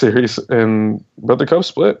 In that series. But the Cubs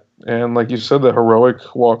split. And like you said, the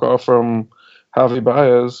heroic walk-off from Javi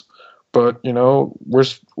Baez. But, we're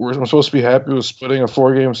supposed to be happy with splitting a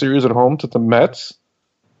 4-game series at home to the Mets.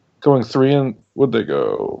 Going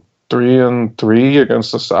 3-3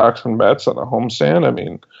 against the Sox and Mets on a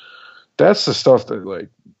homestand. That's the stuff that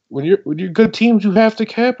when you're good teams, you have to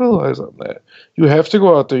capitalize on that. You have to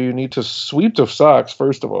go out there. You need to sweep the Sox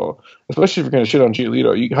first of all, especially if you're going to shit on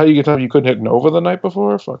Giolito. How you get time you couldn't hit Nova the night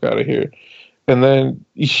before? Fuck out of here. And then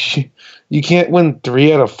you can't win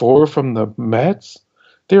 3 out of 4 from the Mets.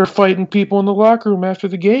 They were fighting people in the locker room after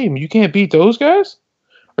the game. You can't beat those guys.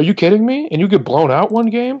 Are you kidding me? And you get blown out one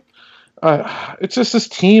game? It's just this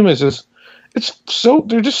team is just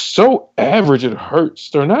they're just so average it hurts.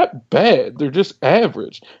 They're not bad. They're just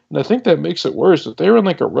average. And I think that makes it worse. If they were in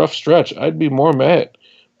like a rough stretch, I'd be more mad.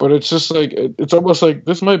 But it's just like it's almost like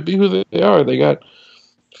this might be who they are. They got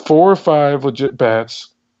 4 or 5 legit bats,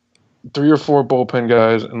 3 or 4 bullpen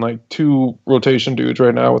guys, and like 2 rotation dudes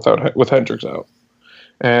right now with Hendricks out.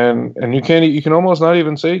 And you can almost not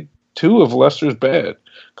even say 2 of Lester's bad,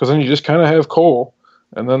 because then you just kind of have Cole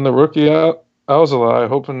and then the rookie Alzolay,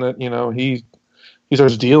 hoping that he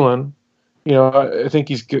starts dealing. I think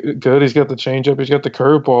he's good. He's got the changeup, he's got the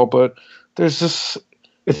curveball, but there's just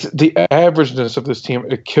it's the averageness of this team.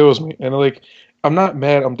 It kills me, and like I'm not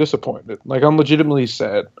mad. I'm disappointed. Like I'm legitimately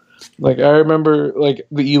sad. Like I remember like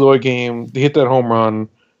the Eloy game, they hit that home run.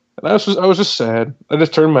 And I was just sad. I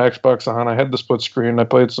just turned my Xbox on. I had the split screen. I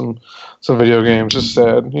played some video games. Just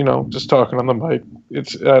sad, just talking on the mic.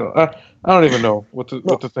 I don't even know what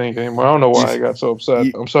to think anymore. I don't know why I got so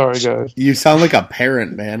upset. I'm sorry, guys. You sound like a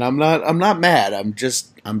parent, man. I'm not mad. I'm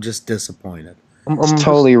just disappointed. It's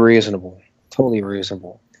totally reasonable. Totally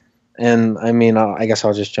reasonable. And I mean, I guess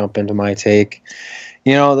I'll just jump into my take.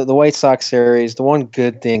 The White Sox series. The one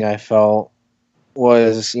good thing I felt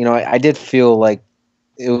was, I did feel like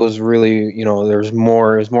it was really, it was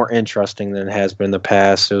more interesting than it has been in the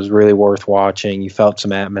past. It was really worth watching. You felt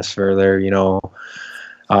some atmosphere there, you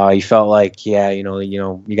felt like, you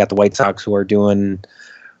got the White Sox who are doing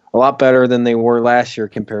a lot better than they were last year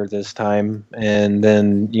compared to this time. And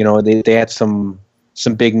then, they had some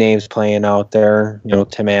big names playing out there,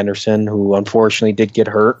 Tim Anderson, who unfortunately did get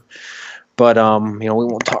hurt, but, we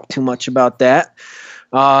won't talk too much about that.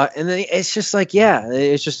 And then it's just like,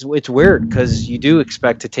 it's weird because you do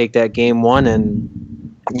expect to take that game 1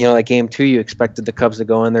 and, that game 2, you expected the Cubs to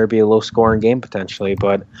go in there, be a low scoring game potentially,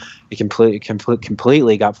 but it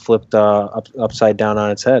completely got flipped upside down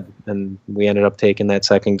on its head. And we ended up taking that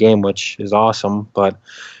second game, which is awesome. But,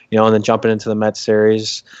 and then jumping into the Mets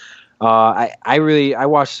series, I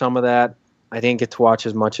watched some of that. I didn't get to watch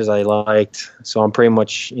as much as I liked. So I'm pretty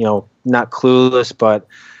much, not clueless, but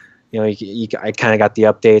I kind of got the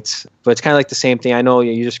updates, but it's kind of like the same thing. I know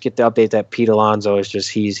you just get the update that Pete Alonso is just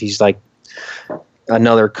he's like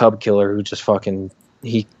another Cub killer who just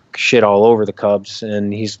he shit all over the Cubs,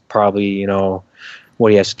 and he's probably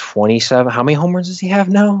he has 27. How many home runs does he have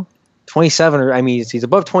now? 27. Or I mean, he's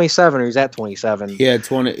above 27, or he's at 27. Yeah,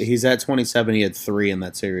 20. He's at 27. He had 3 in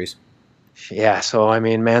that series. Yeah, so I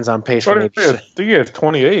mean, man's on pace for maybe. I think he had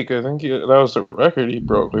 28. I think that was the record he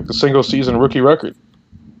broke, like the single season rookie record.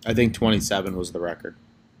 I think 27 was the record.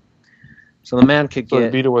 So the man could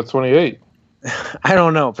get. Beat it with 28. I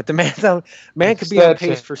don't know, but the man could be on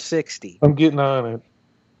pace for 60. I'm getting on it.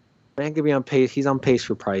 Man could be on pace. He's on pace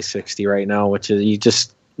for probably 60 right now, which is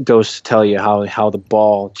just goes to tell you how the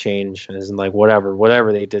ball change is, and like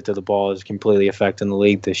whatever they did to the ball is completely affecting the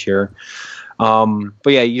league this year.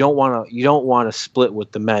 But yeah, you don't want to split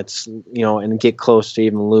with the Mets, and get close to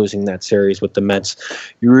even losing that series with the Mets.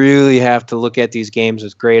 You really have to look at these games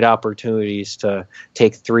as great opportunities to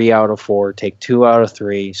take 3 out of 4, take 2 out of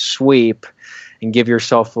 3, sweep, and give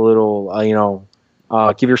yourself a little,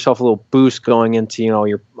 give yourself a little boost going into,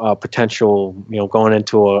 your potential, going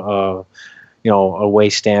into a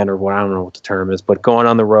away stand, or what, I don't know what the term is, but going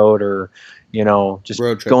on the road, or, just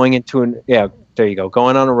going into there you go,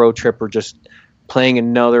 going on a road trip, or just playing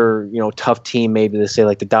another, tough team, maybe to say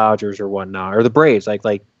like the Dodgers or whatnot, or the Braves.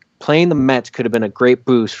 Like playing the Mets could have been a great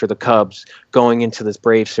boost for the Cubs going into this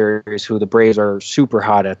Braves series, who the Braves are super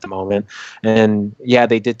hot at the moment. And yeah,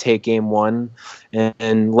 they did take game 1,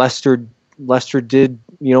 and Lester did,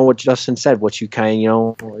 what Justin said, what you kind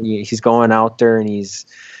of, he's going out there and he's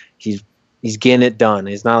getting it done.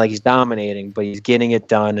 It's not like he's dominating, but he's getting it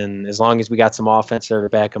done. And as long as we got some offense there to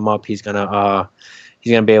back him up, he's gonna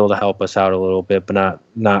be able to help us out a little bit, but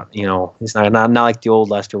not he's not like the old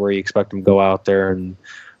Lester where you expect him to go out there and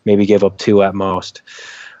maybe give up 2 at most.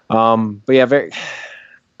 But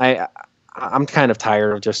yeah, I'm kind of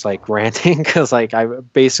tired of just like ranting, because like I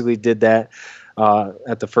basically did that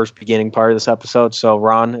at the first beginning part of this episode. So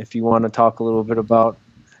Ron, if you want to talk a little bit about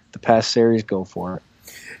the past series, go for it.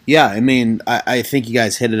 Yeah, I mean, I think you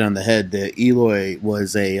guys hit it on the head. The Eloy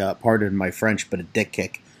was a, pardon my French, but a dick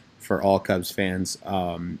kick for all Cubs fans.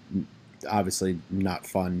 Obviously not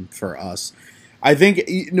fun for us. I think,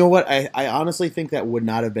 you know what, I honestly think that would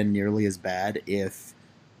not have been nearly as bad if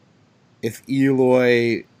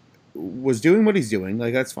Eloy was doing what he's doing.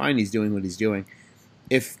 Like, that's fine, he's doing what he's doing.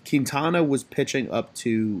 If Quintana was pitching up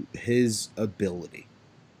to his ability.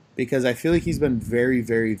 Because I feel like he's been very,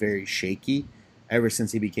 very, very shaky ever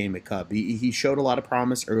since he became a Cub. He showed a lot of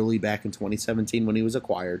promise early back in 2017 when he was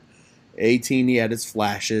acquired. 18, he had his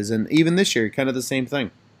flashes, and even this year, kind of the same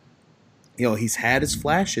thing. He's had his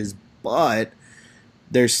flashes, but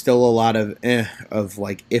there's still a lot of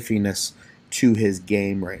iffiness to his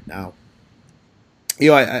game right now.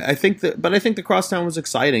 I think the crosstown was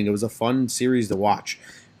exciting. It was a fun series to watch.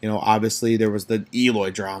 Obviously there was the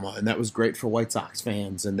Eloy drama, and that was great for White Sox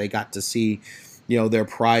fans, and they got to see, their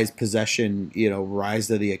prized possession, rise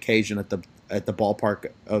to the occasion at the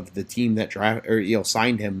ballpark of the team that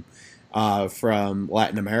signed him from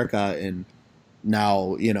Latin America, and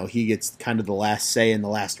now he gets kind of the last say and the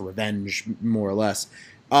last revenge, more or less.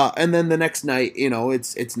 And then the next night,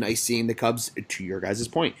 it's nice seeing the Cubs, to your guys'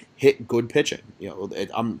 point, hit good pitching.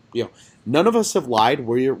 None of us have lied.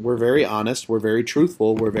 We're very honest. We're very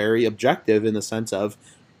truthful. We're very objective in the sense of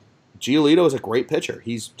Giolito is a great pitcher.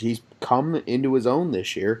 He's come into his own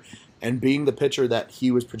this year, and being the pitcher that he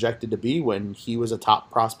was projected to be when he was a top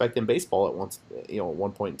prospect in baseball at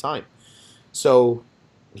one point in time. So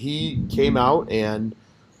he came out and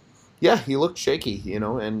he looked shaky,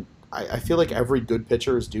 and I feel like every good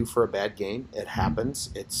pitcher is due for a bad game. It happens.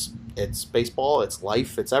 It's baseball. It's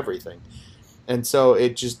life. It's everything. And so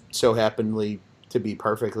it just so happened to be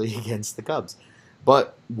perfectly against the Cubs.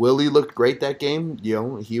 But Willie looked great that game.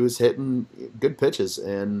 He was hitting good pitches,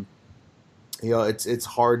 and it's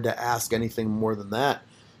hard to ask anything more than that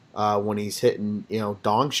when he's hitting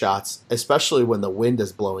dong shots, especially when the wind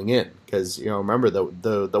is blowing in. Because remember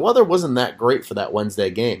the weather wasn't that great for that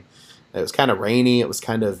Wednesday game. It was kind of rainy. It was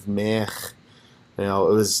kind of meh.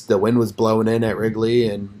 The wind was blowing in at Wrigley,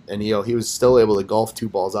 and he was still able to golf 2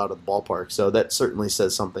 balls out of the ballpark. So that certainly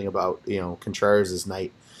says something about Contreras'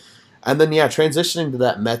 night. And then transitioning to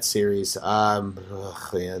that Mets series,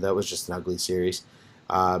 that was just an ugly series.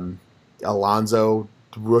 Alonso,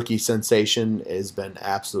 rookie sensation, has been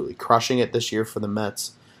absolutely crushing it this year for the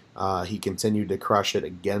Mets. He continued to crush it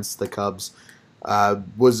against the Cubs.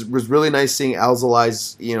 Was really nice seeing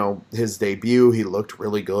Alzolai's, his debut. He looked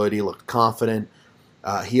really good. He looked confident.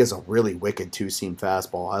 He has a really wicked 2-seam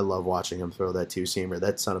fastball. I love watching him throw that 2-seamer.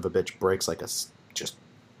 That son of a bitch breaks like it's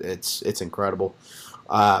incredible.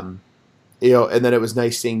 And then it was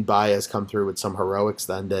nice seeing Baez come through with some heroics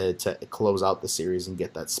then to close out the series and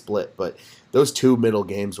get that split. But those 2 middle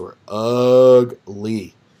games were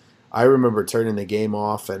ugly. I remember turning the game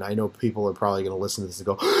off, and I know people are probably going to listen to this and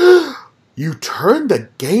go, "You turned the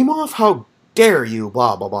game off? How dare you?"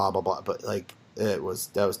 Blah blah blah blah blah. But that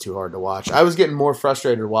was too hard to watch. I was getting more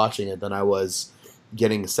frustrated watching it than I was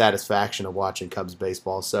getting the satisfaction of watching Cubs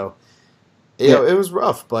baseball. So it was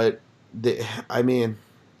rough. But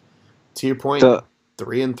to your point,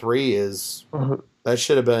 3-3 is that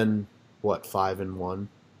should have been what, 5-1,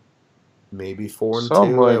 maybe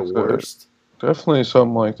 4-2 at worst. Definitely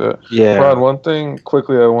something like that. Yeah. Rod, one thing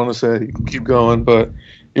quickly I want to say, you can keep going, but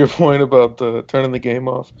your point about the turning the game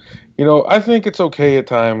off, I think it's okay at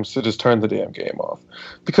times to just turn the damn game off,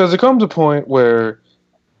 because there comes a point where,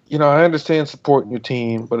 I understand supporting your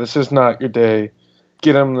team, but it's just not your day.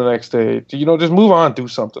 Get them the next day. Just move on, do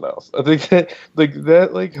something else. I think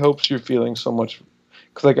that helps your feelings so much.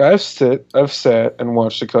 Because I've sat and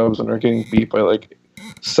watched the Cubs and they're getting beat by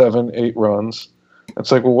 7-8 runs. It's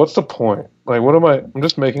well, what's the point? What am I? I'm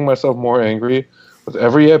just making myself more angry with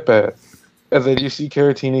every at bat. And then you see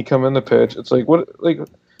Caratini come in the pitch. It's what?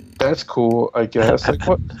 That's cool, I guess.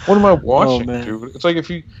 What am I watching, dude? It's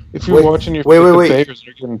if you're watching your Bears,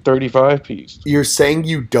 they're getting 35 piece. You're saying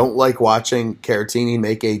you don't like watching Caratini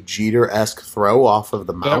make a Jeter-esque throw off of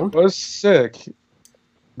the mound? That was sick.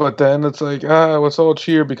 But then it's let's all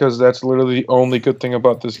cheer, because that's literally the only good thing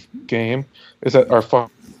about this game is that our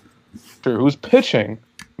who's pitching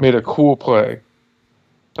made a cool play.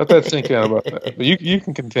 Let that sink in about that. But you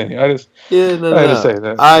can continue. I had to say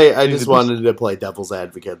that. I just wanted to play devil's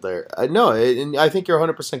advocate there. No, and I think you're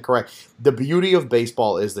 100% correct. The beauty of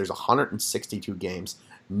baseball is there's 162 games.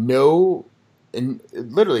 Literally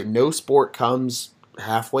no sport comes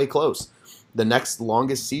halfway close. The next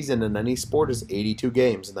longest season in any sport is 82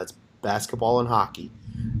 games, and that's basketball and hockey.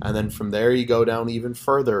 And then from there you go down even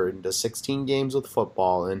further into 16 games with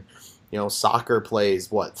football, and soccer plays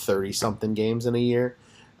 30-something games in a year.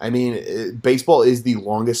 Baseball is the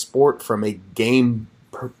longest sport from a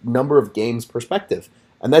number of games perspective,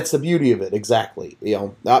 and that's the beauty of it. Exactly.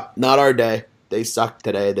 Not our day. They suck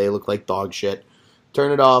today. They look like dog shit.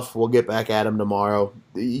 Turn it off. We'll get back at them tomorrow.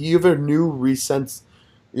 You have a new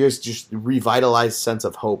just revitalized sense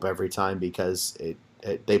of hope every time, because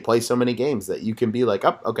they play so many games that you can be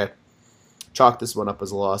okay, chalk this one up as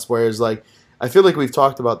a loss. Whereas I feel like we've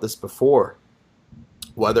talked about this before.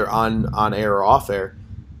 whether on air or off air,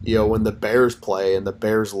 when the Bears play and the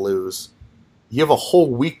Bears lose, you have a whole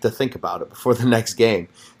week to think about it before the next game.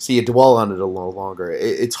 So you dwell on it a little longer.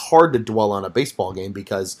 It's hard to dwell on a baseball game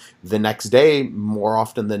because the next day, more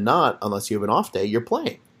often than not, unless you have an off day, you're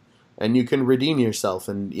playing. And you can redeem yourself.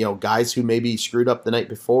 And, guys who maybe screwed up the night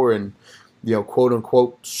before and, quote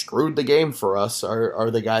unquote, screwed the game for us are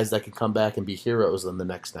the guys that can come back and be heroes on the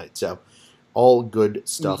next night. So all good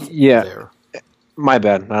stuff there. My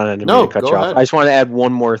bad. I didn't mean to cut you off. I just wanted to add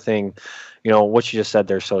one more thing. What you just said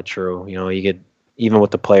there is so true. You get, even with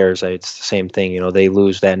the players, it's the same thing. They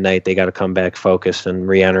lose that night. They got to come back focused and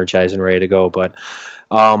re-energized and ready to go. But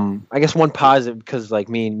I guess one positive, because like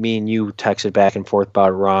me and you texted back and forth about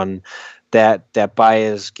Ron, that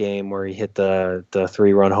Baez game where he hit the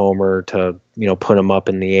 3-run homer to put him up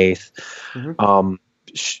in the 8th. Mm-hmm.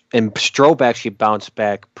 And Strobe actually bounced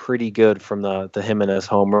back pretty good from the Jimenez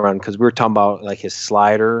home run, because we were talking about like his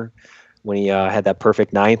slider when he had that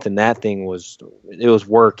perfect 9th, and that thing was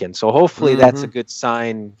working. So hopefully that's a good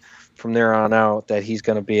sign from there on out that he's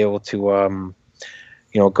going to be able to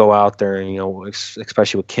go out there and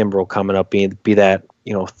especially with Kimbrel coming up, be that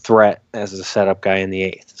threat as a setup guy in the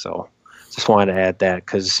 8th. So just wanted to add that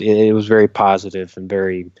because it was very positive and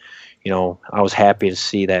very. I was happy to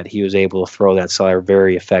see that he was able to throw that slider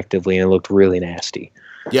very effectively, and it looked really nasty.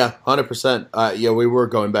 Yeah, 100%. We were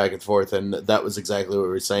going back and forth, and that was exactly what we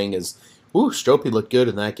were saying is, Stropey looked good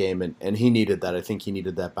in that game, and he needed that. I think he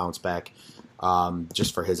needed that bounce back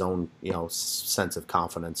just for his own, sense of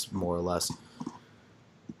confidence, more or less.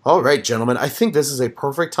 All right, gentlemen, I think this is a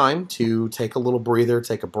perfect time to take a little breather,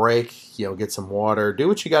 take a break, get some water, do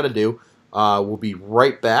what you got to do. We'll be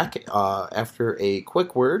right back after a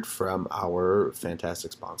quick word from our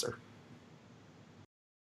fantastic sponsor.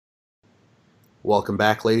 Welcome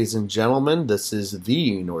back, ladies and gentlemen. This is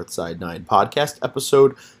the Northside 9 podcast,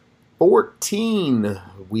 episode 14.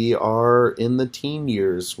 We are in the teen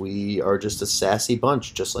years. We are just a sassy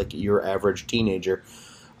bunch, just like your average teenager.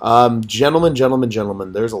 Gentlemen,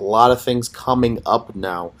 there's a lot of things coming up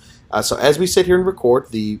now. So as we sit here and record,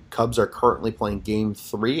 the Cubs are currently playing Game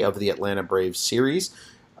 3 of the Atlanta Braves series.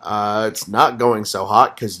 It's not going so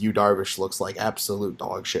hot because Yu Darvish looks like absolute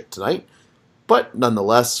dog shit tonight. But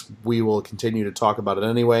nonetheless, we will continue to talk about it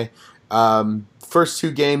anyway. First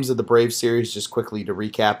 2 games of the Braves series, just quickly to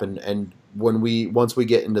recap, and once we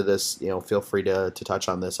get into this, feel free to touch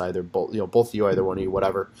on this, either both of you, either one of you,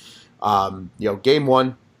 whatever. Game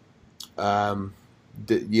 1,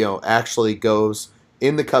 actually goes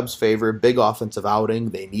in the Cubs' favor. Big offensive outing.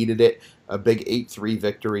 They needed it. A big 8-3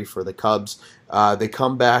 victory for the Cubs. They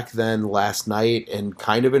come back then last night and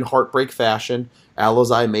kind of in heartbreak fashion.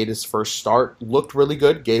 Alzolay made his first start. Looked really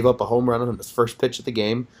good. Gave up a home run on his first pitch of the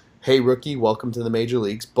game. Hey, rookie, welcome to the major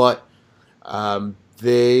leagues. But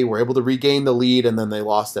they were able to regain the lead, and then they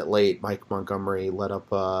lost it late. Mike Montgomery let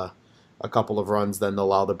up a couple of runs, then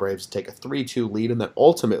allow the Braves to take a 3-2 lead, and that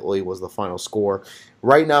ultimately was the final score.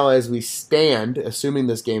 Right now, as we stand, assuming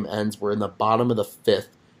this game ends, we're in the bottom of the 5th.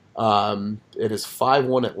 It is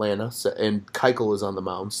 5-1 Atlanta, and Keuchel is on the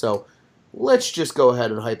mound. So let's just go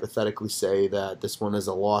ahead and hypothetically say that this one is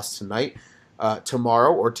a loss tonight,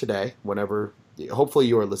 tomorrow, or today, whenever. Hopefully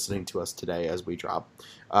you are listening to us today as we drop.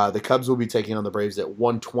 The Cubs will be taking on the Braves at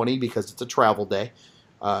 1:20 because it's a travel day.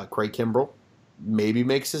 Craig Kimbrel maybe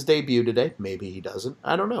makes his debut today. Maybe he doesn't.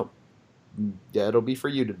 I don't know. That'll be for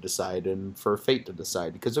you to decide and for fate to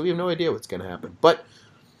decide because we have no idea what's going to happen. But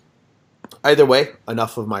either way,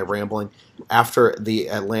 enough of my rambling. After the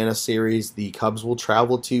Atlanta series, the Cubs will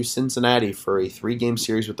travel to Cincinnati for a 3-game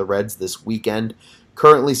series with the Reds this weekend.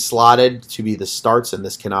 Currently slotted to be the starts, and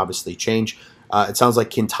this can obviously change. It sounds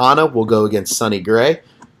like Quintana will go against Sonny Gray.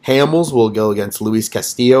 Hamels will go against Luis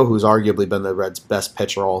Castillo, who's arguably been the Reds' best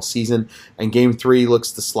pitcher all season. And Game 3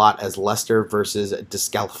 looks to slot as Lester versus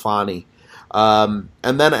DeSclafani. And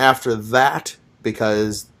then after that,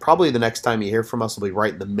 because probably the next time you hear from us will be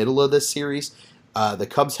right in the middle of this series, the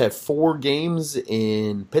Cubs have 4 games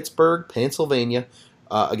in Pittsburgh, Pennsylvania,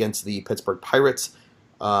 against the Pittsburgh Pirates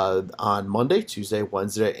on Monday, Tuesday,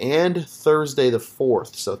 Wednesday, and Thursday the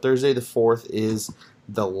 4th. So Thursday the 4th is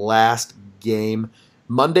the last game.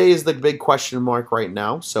 Monday is the big question mark right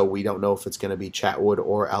now, so we don't know if it's going to be Chatwood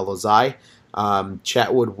or Alzolay.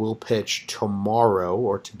 Chatwood will pitch tomorrow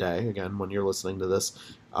or today, again, when you're listening to this,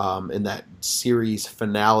 in that series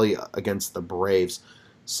finale against the Braves.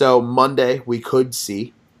 So Monday, we could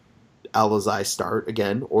see Alzolay start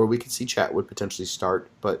again, or we could see Chatwood potentially start,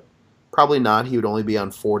 but probably not. He would only be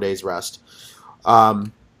on 4 days rest.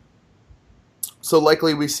 So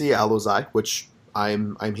likely we see Alzolay, which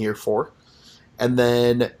I'm here for. And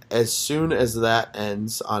then as soon as that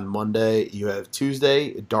ends on Monday, you have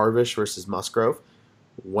Tuesday, Darvish versus Musgrove.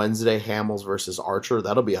 Wednesday, Hamels versus Archer.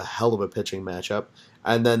 That'll be a hell of a pitching matchup.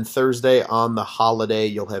 And then Thursday on the holiday,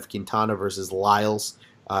 you'll have Quintana versus Lyles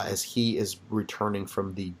as he is returning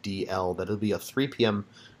from the DL. That'll be a 3 p.m.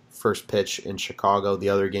 first pitch in Chicago. The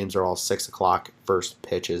other games are all 6 o'clock first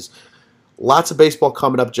pitches. Lots of baseball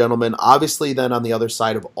coming up, gentlemen. Obviously, then on the other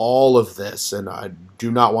side of all of this, and I do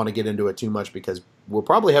not want to get into it too much because we'll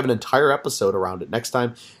probably have an entire episode around it. Next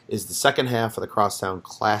time is the second half of the Crosstown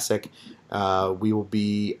Classic. We will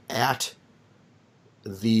be at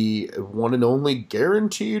the one and only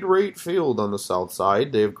Guaranteed Rate Field on the south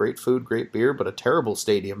side. They have great food, great beer, but a terrible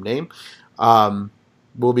stadium name.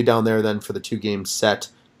 We'll be down there then for the 2-game set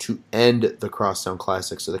to end the Crosstown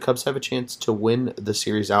Classic. So the Cubs have a chance to win the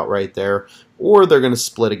series outright there, or they're going to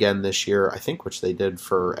split again this year, I think, which they did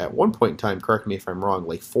for, at one point in time, correct me if I'm wrong,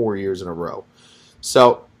 like 4 years in a row.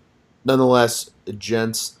 So, nonetheless,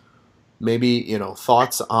 gents, maybe,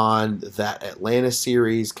 thoughts on that Atlanta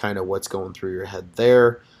series, kind of what's going through your head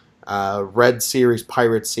there. Red series,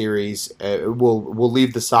 Pirate series. We'll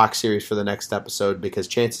leave the Sox series for the next episode because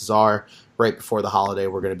chances are, right before the holiday,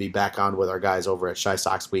 we're going to be back on with our guys over at Shy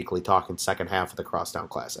Sox Weekly talking second half of the Crosstown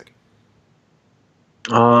Classic.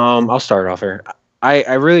 I'll start off here.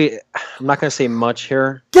 I'm not going to say much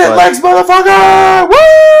here. Get legs, motherfucker!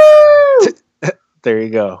 Woo! There you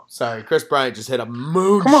go. Sorry, Chris Bryant just hit a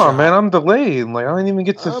moonshot. Come on, man, I'm delayed. Like, I didn't even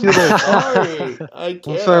get to feel that. Sorry, I can't.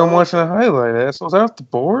 Looks like I'm watching a highlight. Assholes off the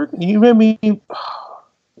board. You made me.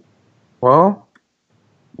 Well,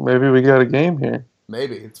 maybe we got a game here.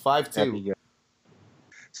 Maybe it's 5-2.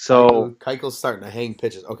 So Keuchel's starting to hang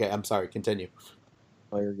pitches. Okay, I'm sorry. Continue.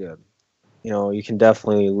 Oh, you're good. You can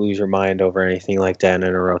definitely lose your mind over anything like that and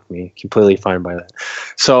interrupt me. Completely fine by that.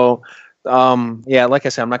 So, like I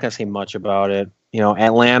said, I'm not going to say much about it.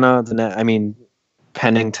 Atlanta,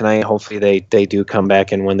 pending tonight, hopefully they do come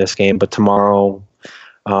back and win this game. But tomorrow,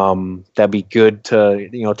 that'd be good to,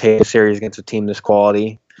 take a series against a team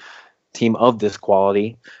of this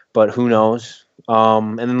quality. But who knows?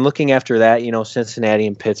 And then looking after that, Cincinnati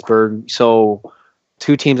and Pittsburgh. So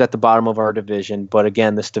 2 teams at the bottom of our division. But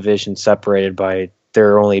again, this division separated by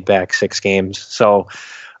they're only back 6 games. So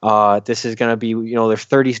this is going to be,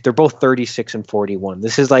 they're both 36 and 41.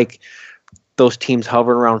 This is like those teams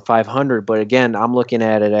hovering around 500. But again, I'm looking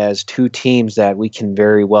at it as 2 teams that we can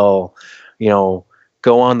very well,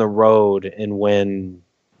 go on the road and win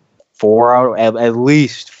at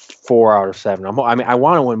least 4 out of 7. I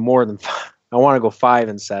want to win more than 5. I want to go 5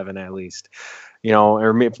 and 7 at least,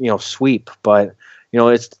 or sweep. But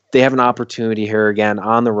they have an opportunity here again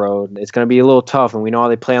on the road. It's going to be a little tough, and we know how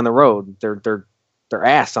they play on the road. They're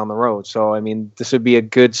ass on the road. So this would be a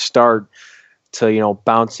good start to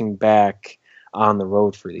bouncing back on the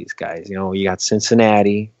road for these guys. You got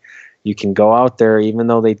Cincinnati. You can go out there, even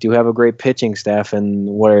though they do have a great pitching staff, and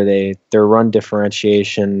what are they? Their run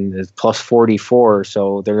differentiation is plus 44,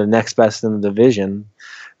 so they're the next best in the division.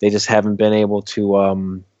 They just haven't been able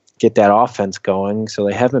to get that offense going, so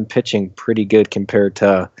they have been pitching pretty good compared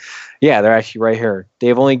to, they're actually right here.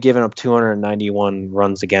 They've only given up 291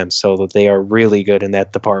 runs against, so that they are really good in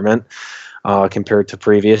that department compared to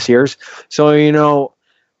previous years. So,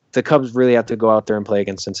 the Cubs really have to go out there and play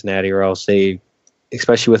against Cincinnati, or else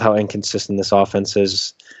especially with how inconsistent this offense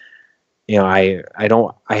is, I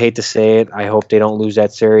hate to say it. I hope they don't lose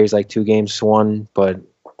that series like 2-1, but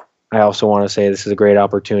I also want to say this is a great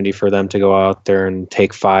opportunity for them to go out there and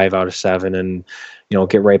take 5 out of 7 and,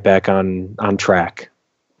 get right back on track.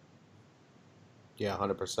 Yeah,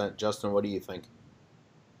 100%. Justin, what do you think?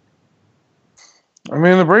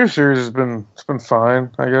 The Braves series it's been fine,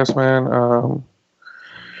 I guess, man.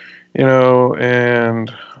 And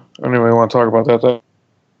anyway, I want to talk about that.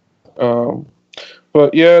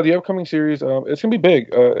 But yeah, the upcoming series, it's gonna be big.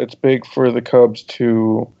 It's big for the Cubs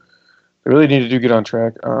to. They really need to get on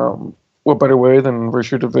track. What better way than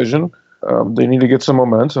versus your division? They need to get some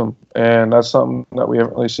momentum, and that's something that we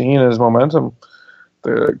haven't really seen is momentum.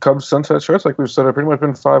 The Cubs since that stretch, like we've said, have pretty much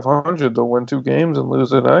been 500. They'll win 2 games and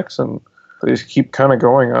lose the next, and they just keep kind of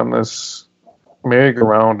going on this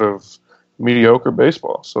merry-go-round of mediocre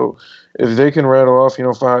baseball. So if they can rattle off,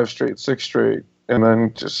 5 straight, 6 straight, and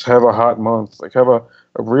then just have a hot month, like have a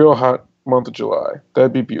real hot month of July,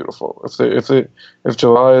 that'd be beautiful. If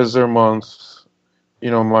July is their month,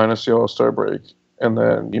 minus the All-Star break, and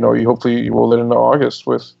then you hopefully you roll it into August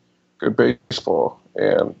with good baseball.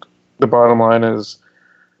 And the bottom line is,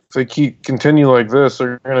 if they continue like this,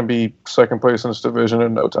 they're going to be second place in this division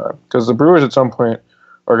in no time. Because the Brewers at some point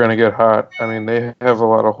are going to get hot. They have a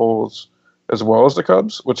lot of holes as well as the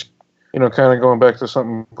Cubs, which kind of going back to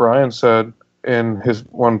something Brian said in his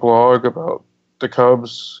one blog about the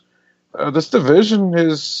Cubs. This division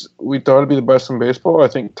we thought it'd be the best in baseball. I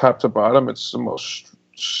think top to bottom, it's the most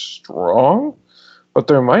strong, but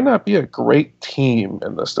there might not be a great team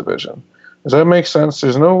in this division. Does that make sense?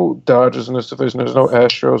 There's no Dodgers in this division. There's no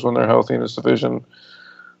Astros when they're healthy in this division.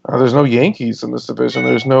 There's no Yankees in this division.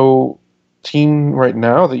 There's no team right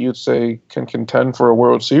now that you'd say can contend for a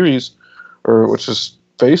World Series, or which is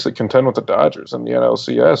basically contend with the Dodgers in the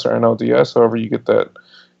NLCS or NLDS, however you get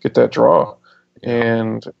that draw.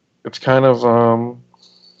 And it's kind of I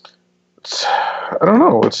don't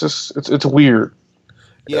know. It's just it's weird.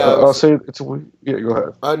 Yeah, I'll say it's weird. Yeah, go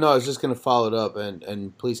ahead. No, I was just going to follow it up,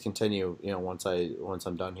 and please continue. Once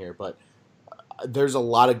I'm done here, but there's a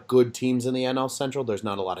lot of good teams in the NL Central. There's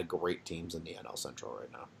not a lot of great teams in the NL Central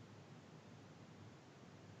right now.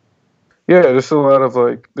 Yeah, there's a lot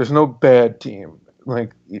of there's no bad team.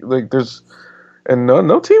 Like there's, and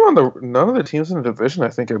no team none of the teams in the division I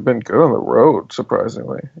think have been good on the road,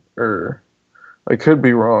 surprisingly. Or I could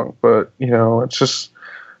be wrong, but it's just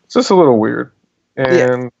a little weird.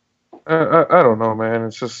 And I don't know, man.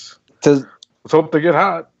 It's just let's hope they get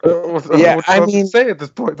hot. I mean, say at this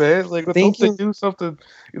point, man. Let's hope they do something.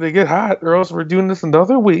 They get hot, or else we're doing this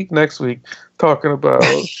another week next week, talking about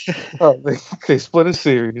they split a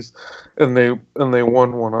series and they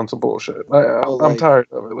won one on some bullshit. I'm tired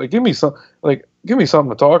of it. Give me something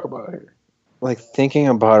to talk about here. Thinking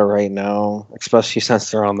about it right now, especially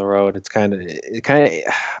since they're on the road, it's kind of. I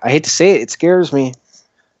hate to say it, it scares me.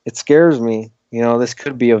 It scares me. This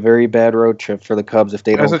could be a very bad road trip for the Cubs if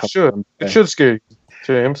they don't. As it should. It should scare you,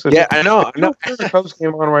 James. I know. If the Cubs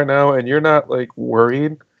game on right now and you're not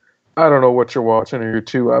worried, I don't know what you're watching, or you're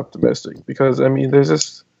too optimistic. Because there's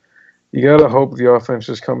just you gotta hope the offense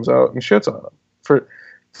just comes out and shits on them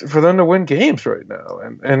for them to win games right now.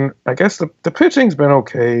 And I guess the pitching's been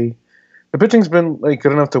okay. The pitching's been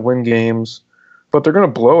good enough to win games, but they're gonna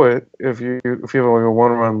blow it if you have a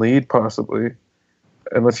 1-run lead possibly.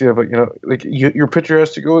 Unless you have your pitcher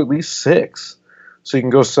has to go at least 6, so you can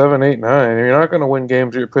go 7, 8, 9. And you're not going to win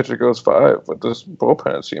games if your pitcher goes 5 with this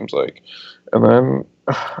bullpen. It seems like, and then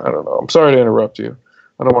I don't know. I'm sorry to interrupt you.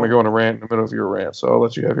 I don't want to go on a rant in the middle of your rant, so I'll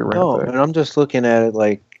let you have your rant. No, and I'm just looking at it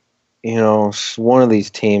one of these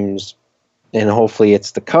teams, and hopefully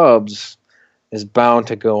it's the Cubs, is bound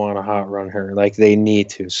to go on a hot run here. They need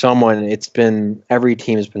to. Every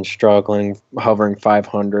team has been struggling, hovering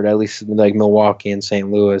 500, at least Milwaukee and St.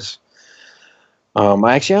 Louis. I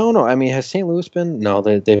don't know. Has St. Louis been? No,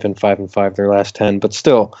 they've been 5-5 their last 10, but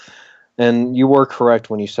still. And you were correct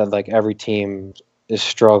when you said every team is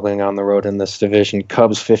struggling on the road in this division.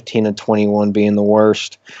 Cubs 15-21 being the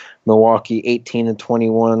worst. Milwaukee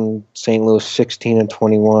 18-21, St. Louis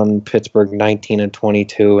 16-21, Pittsburgh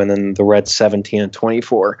 19-22, and then the Reds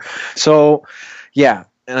 17-24. So, yeah,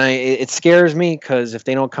 and it scares me because if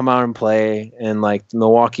they don't come out and play, and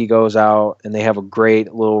Milwaukee goes out and they have a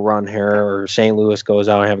great little run here, or St. Louis goes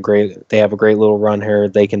out and they have a great little run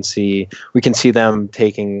here, we can see them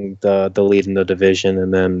taking the lead in the division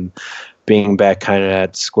and then being back kind of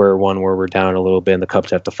at square one where we're down a little bit and the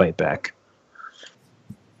Cubs have to fight back.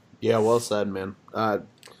 Yeah, well said, man.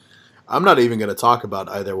 I'm not even going to talk about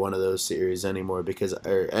either one of those series anymore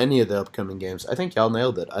or any of the upcoming games. I think y'all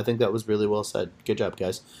nailed it. I think that was really well said. Good job,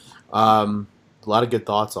 guys. A lot of good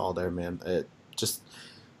thoughts all there, man. A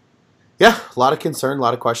lot of concern, a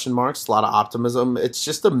lot of question marks, a lot of optimism. It's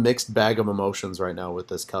just a mixed bag of emotions right now with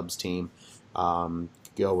this Cubs team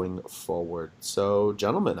going forward. So,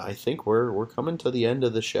 gentlemen, I think we're coming to the end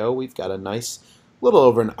of the show. We've got a nice little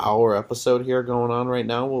over an hour episode here going on right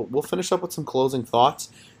now. We'll finish up with some closing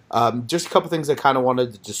thoughts. Just a couple things I kind of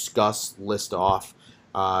wanted to discuss, list off,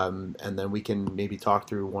 and then we can maybe talk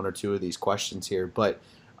through one or two of these questions here. But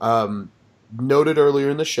noted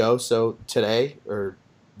earlier in the show, so today or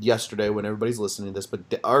yesterday when everybody's listening to this, but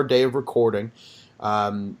our day of recording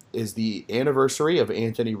is the anniversary of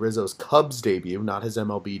Anthony Rizzo's Cubs debut, not his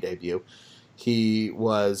MLB debut. He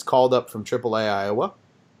was called up from AAA Iowa,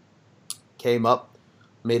 came up,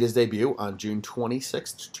 made his debut on June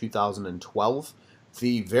 26th, 2012.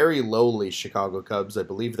 The very lowly Chicago Cubs, I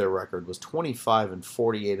believe their record was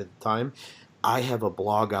 25-48 at the time. I have a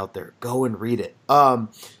blog out there. Go and read it.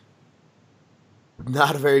 Not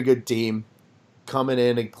a very good team. Coming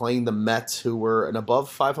in and playing the Mets, who were an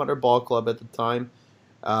above 500 ball club at the time.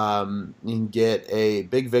 You can get a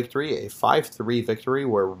big victory, a 5-3 victory,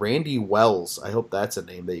 where Randy Wells, I hope that's a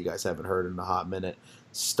name that you guys haven't heard in a hot minute,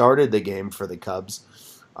 started the game for the Cubs.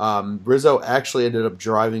 Rizzo actually ended up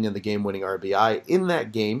driving in the game-winning RBI in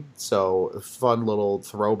that game, so a fun little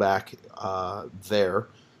throwback there.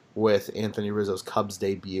 with Anthony Rizzo's Cubs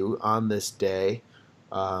debut on this day,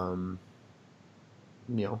 7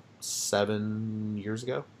 years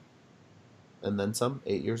ago, and then some,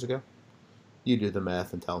 8 years ago. You do the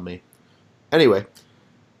math and tell me. Anyway,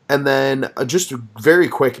 and then just a very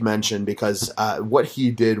quick mention, because what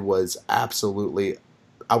he did was absolutely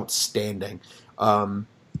outstanding.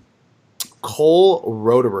 Cole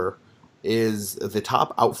Roederer is the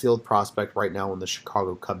top outfield prospect right now in the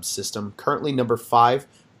Chicago Cubs system, currently number 5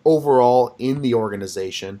 overall in the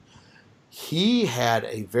organization. He had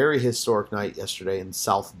a very historic night yesterday in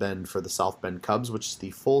South Bend for the South Bend Cubs, which is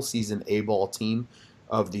the full season A-ball team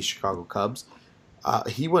of the Chicago Cubs.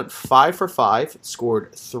 He went 5 for 5,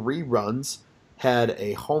 scored 3 runs, had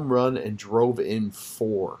a home run, and drove in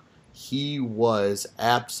 4. He was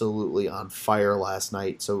absolutely on fire last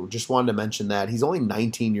night, so just wanted to mention that. He's only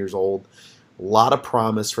 19 years old. A lot of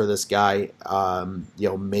promise for this guy.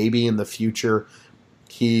 Maybe in the future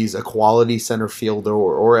he's a quality center fielder,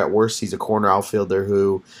 or at worst he's a corner outfielder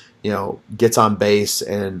who, gets on base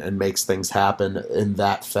and makes things happen in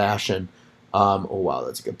that fashion. Oh wow,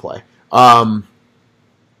 that's a good play.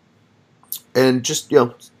 And just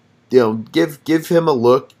give him a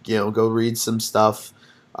look. Go read some stuff.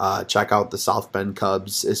 Check out the South Bend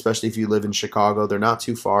Cubs, especially if you live in Chicago. They're not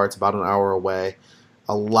too far. It's about an hour away.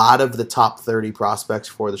 A lot of the top 30 prospects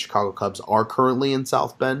for the Chicago Cubs are currently in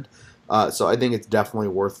South Bend. So I think it's definitely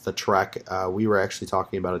worth the trek. We were actually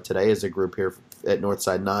talking about it today as a group here at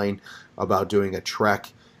Northside 9 about doing a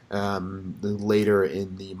trek later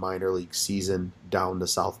in the minor league season down to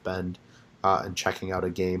South Bend and checking out a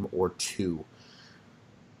game or two.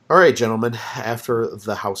 All right, gentlemen, after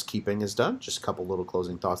the housekeeping is done, just a couple little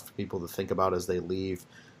closing thoughts for people to think about as they leave.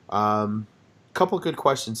 Couple good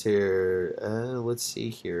questions here. Let's see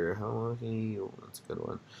here. How long? That's a good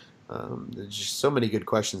one. There's just so many good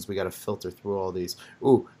questions. We got to filter through all these.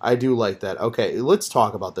 Ooh, I do like that. Okay, let's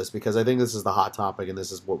talk about this because I think this is the hot topic and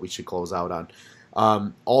this is what we should close out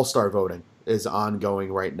on. All-Star voting is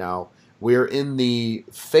ongoing right now. We're in the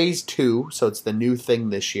phase 2, so it's the new thing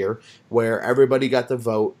this year, where everybody got to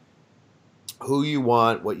vote who you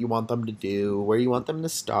want, what you want them to do, where you want them to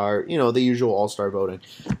start, the usual all-star voting.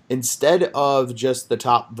 Instead of just the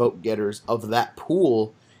top vote getters of that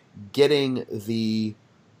pool getting the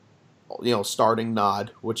starting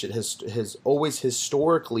nod, which it has always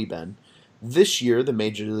historically been, this year the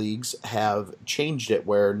major leagues have changed it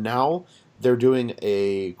where now they're doing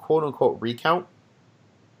a quote-unquote recount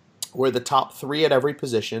where the top 3 at every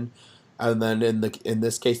position, and then in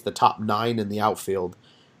this case the top 9 in the outfield,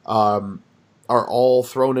 are all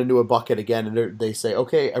thrown into a bucket again, and they say,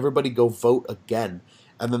 okay, everybody go vote again.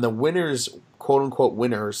 And then the winners, quote-unquote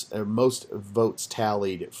winners, most votes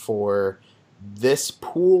tallied for this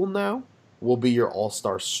pool now will be your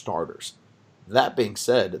all-star starters. That being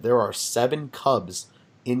said, there are 7 Cubs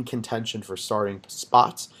in contention for starting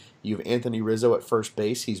spots. You have Anthony Rizzo at first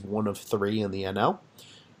base. He's one of 3 in the NL.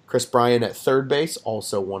 Chris Bryant at third base,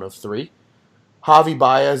 also one of 3. Javi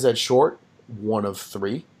Baez at short, one of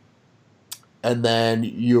 3. And then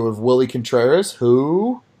you have Willie Contreras,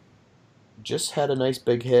 who just had a nice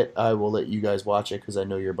big hit. I will let you guys watch it because I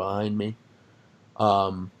know you're behind me.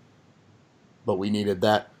 But we needed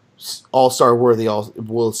that. All-star worthy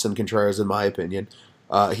Wilson Contreras, in my opinion.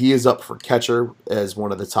 He is up for catcher as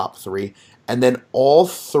one of the top 3. And then all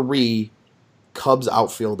 3 Cubs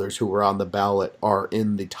outfielders who were on the ballot are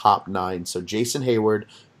in the top 9. So Jason Hayward,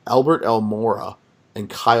 Albert Almora, and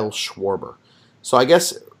Kyle Schwarber. So I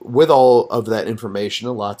guess with all of that information,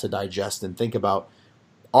 a lot to digest and think about.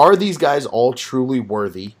 Are these guys all truly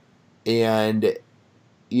worthy? And,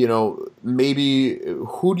 maybe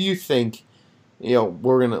who do you think,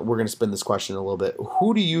 we're gonna spin this question a little bit.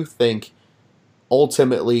 Who do you think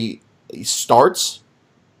ultimately starts,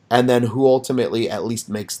 and then who ultimately at least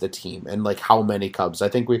makes the team, and like how many Cubs? I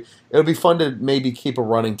think it'll be fun to maybe keep a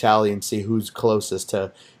running tally and see who's closest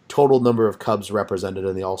to total number of Cubs represented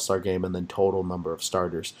in the All-Star game and then total number of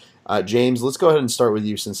starters. James, let's go ahead and start with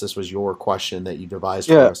you since this was your question that you devised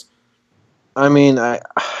for us. I mean,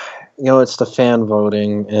 it's the fan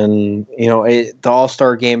voting, and the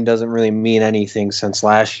All-Star game doesn't really mean anything since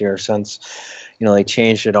last year, since they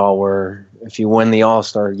changed it all where if you win the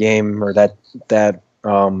All-Star game or that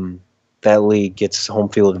league gets home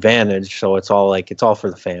field advantage, so it's all for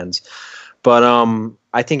the fans. But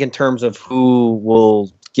I think in terms of who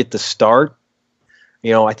will get the start,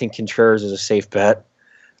 I think Contreras is a safe bet.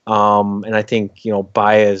 And I think,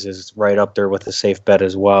 Baez is right up there with a safe bet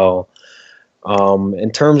as well.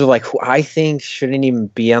 In terms of who I think shouldn't even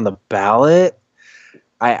be on the ballot,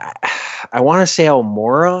 I want to say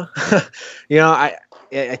Almora.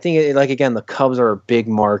 I think like again, the Cubs are a big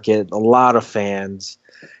market, a lot of fans.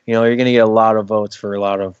 You know, you're going to get a lot of votes for a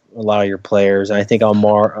lot of your players. And I think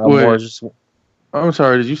Almore's. I'm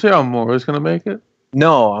sorry. Did you say Almora is going to make it?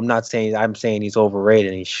 No, I'm not saying. I'm saying he's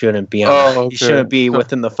overrated. He shouldn't be. He shouldn't be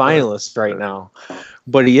within the finalists right now,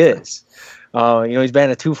 but he is. He's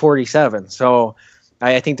batting at 247. So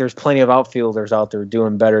I think there's plenty of outfielders out there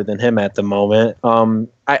doing better than him at the moment.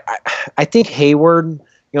 I think Hayward.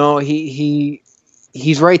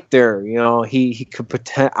 He's right there. He could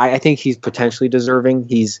I think he's potentially deserving.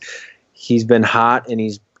 He's been hot and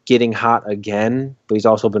he's getting hot again, but he's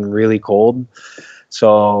also been really cold.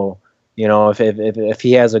 So. If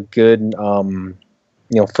he has a good,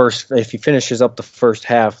 if he finishes up the first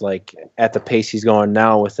half, like at the pace he's going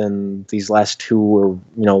now within these last 2 or,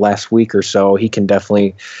 last week or so, he can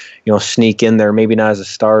definitely, sneak in there, maybe not as a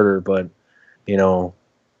starter, but, a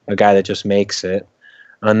guy that just makes it.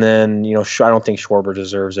 And then, I don't think Schwarber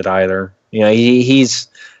deserves it either. He's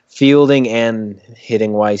fielding and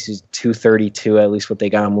hitting wise. He's 232, at least what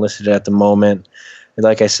they got him listed at the moment.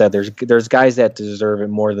 Like I said, there's guys that deserve it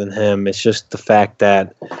more than him. It's just the fact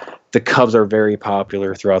that the Cubs are very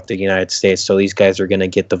popular throughout the United States, so these guys are going to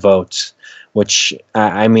get the votes. Which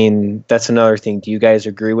I mean, that's another thing. Do you guys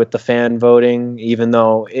agree with the fan voting? Even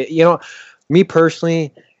though me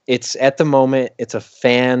personally, it's at the moment it's a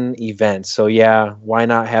fan event, so yeah, why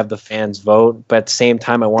not have the fans vote? But at the same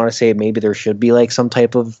time, I want to say maybe there should be like some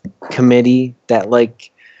type of committee that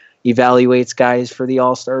like evaluates guys for the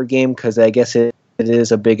All-Star game, because I guess it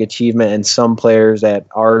is a big achievement, and some players that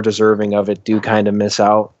are deserving of it do kind of miss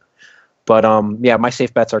out. But my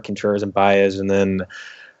safe bets are Contreras and Baez, and then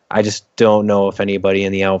I just don't know if anybody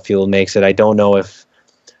in the outfield makes it. I don't know if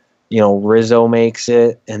Rizzo makes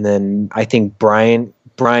it, and then I think Bryant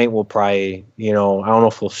will probably I don't know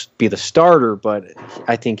if he'll be the starter, but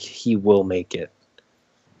I think he will make it.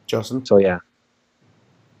 Justin? So yeah.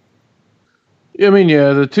 I mean,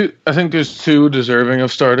 I think there's 2 deserving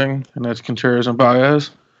of starting, and that's Contreras and Baez.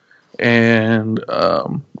 And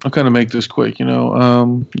I'll kind of make this quick, you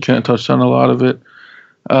kind of touched on a lot of it.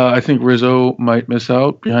 I think Rizzo might miss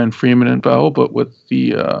out behind Freeman and Bell, but with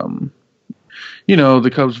the,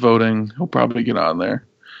 the Cubs voting, he'll probably get on there.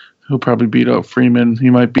 He'll probably beat out Freeman. He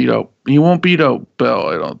won't beat out Bell,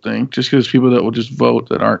 I don't think, just because people that will just vote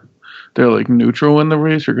they're like neutral in the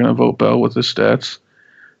race are going to vote Bell with his stats.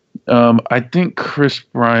 I think Chris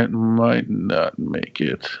Bryant might not make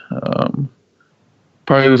it.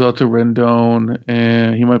 Probably goes out to Rendon,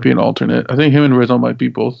 and he might be an alternate. I think him and Rizzo might be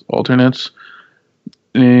both alternates.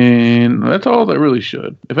 And that's all that really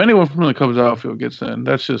should. If anyone from the Cubs outfield gets in,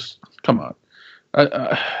 that's just, come on.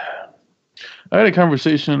 I had a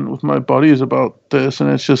conversation with my buddies about this, and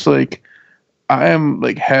it's just like, I am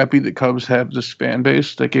like happy the Cubs have this fan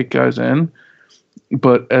base that get guys in.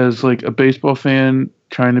 But as like a baseball fan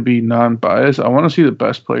trying to be non-biased, I want to see the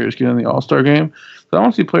best players get in the All-Star game. But I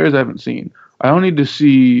want to see players I haven't seen. I don't need to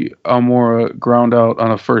see Almora ground out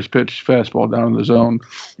on a first pitch fastball down in the zone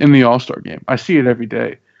in the All-Star game. I see it every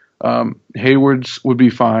day. Hayward's would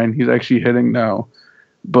be fine. He's actually hitting now.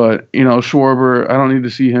 But, Schwarber, I don't need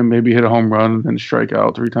to see him maybe hit a home run and strike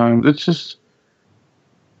out 3 times. It's just,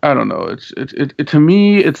 I don't know. It to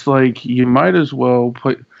me, it's like you might as well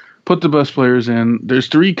put the best players in. There's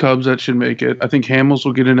 3 Cubs that should make it. I think Hamels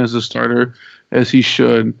will get in as a starter, as he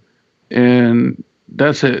should. And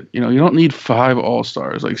that's it. You don't need 5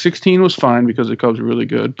 All-Stars. Like 16 was fine because the Cubs are really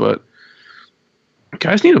good, but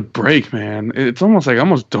guys need a break, man. It's almost like I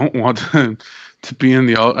almost don't want them to be in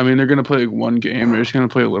the all. I mean, they're going to play like 1 game. They're just going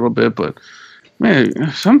to play a little bit, but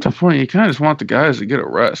man, some point you kind of just want the guys to get a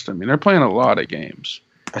rest. I mean, they're playing a lot of games.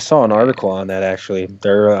 I saw an article on that actually.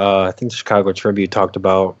 I think the Chicago Tribune talked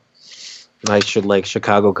about I should like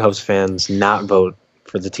Chicago Cubs fans not vote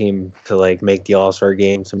for the team to like make the All-Star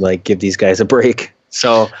games and like give these guys a break.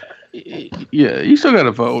 So yeah, you still got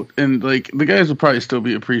to vote, and like the guys will probably still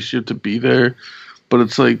be appreciative to be there. But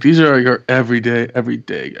it's like these are like our every day.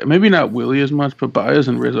 Maybe not Willie as much, but Baez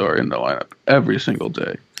and Rizzo are in the lineup every single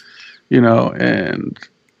day. And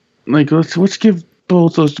like let's give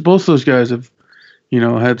both those guys have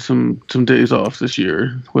had some days off this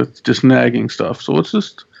year with just nagging stuff. So let's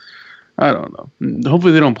just, I don't know.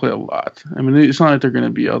 Hopefully they don't play a lot. I mean, it's not like they're going to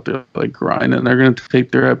be out there like grinding. They're going to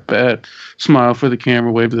take their at bat, smile for the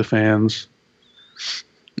camera, wave to the fans.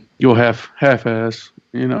 You'll half-ass,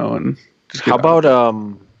 and just how about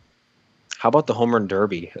the home run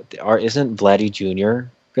derby? Isn't Vladdy Jr.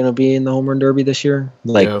 going to be in the home run derby this year?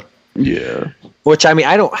 Yeah. Which I mean,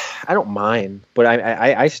 I don't mind, but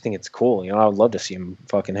I just think it's cool. I would love to see him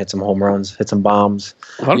fucking hit some home runs, hit some bombs.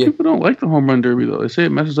 A lot of people don't like the home run derby though. They say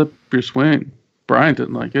it messes up your swing. Brian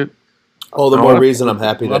didn't like it. Oh, the A more lot of reason I'm people-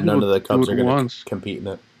 happy a lot that of none of the people Cubs do are it going to once. compete in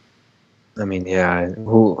it. I mean, yeah.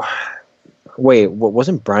 Who? Wait, what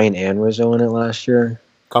wasn't Brian and Rizzo in it last year?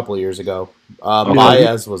 A couple of years ago. Yeah.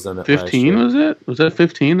 Baez was in it last 15 year. was it? Was that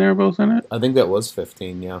 15 they were both in it? I think that was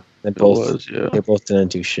 15, yeah. They It both was, yeah. they both didn't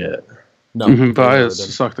do shit. No, they really Baez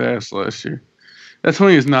didn't. sucked ass last year. That's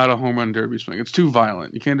when he's not a home run derby swing. It's too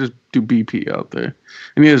violent. You can't just do BP out there.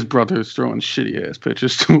 And he has brothers throwing shitty ass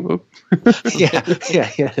pitches to him.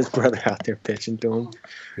 yeah. His brother out there pitching to him.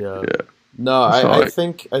 Yeah. Yeah. No, Sorry.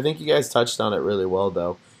 I think you guys touched on it really well,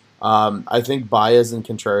 though. I think Baez and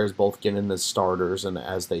Contreras both get in as starters, and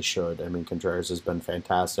as they should. I mean, Contreras has been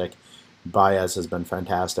fantastic. Baez has been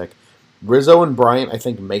fantastic. Rizzo and Bryant, I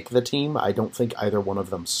think, make the team. I don't think either one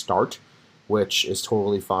of them start, which is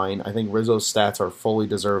totally fine. I think Rizzo's stats are fully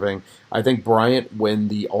deserving. I think Bryant, when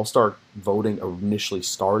the All-Star voting initially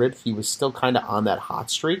started, he was still kind of on that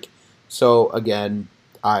hot streak. So, again,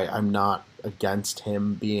 I'm not against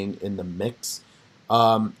him being in the mix.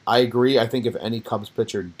 I agree. I think if any Cubs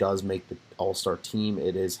pitcher does make the All-Star team,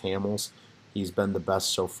 it is Hamels. He's been the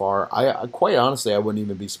best so far. I quite honestly, I wouldn't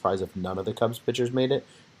even be surprised if none of the Cubs pitchers made it,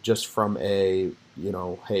 just from a,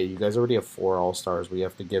 hey, you guys already have 4 All-Stars. We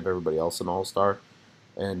have to give everybody else an All-Star,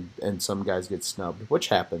 and some guys get snubbed, which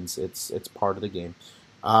happens. It's part of the game.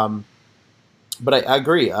 But I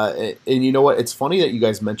agree. And you know what? It's funny that you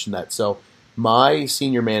guys mentioned that. So my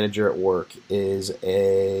senior manager at work is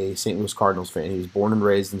a St. Louis Cardinals fan. He was born and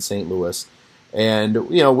raised in St. Louis. And,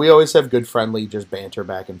 we always have good friendly just banter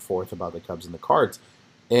back and forth about the Cubs and the Cards.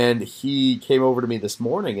 And he came over to me this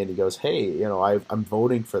morning and he goes, hey, I'm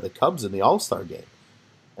voting for the Cubs in the All-Star game.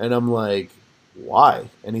 And I'm like, why?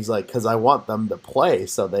 And he's like, because I want them to play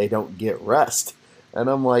so they don't get rest. And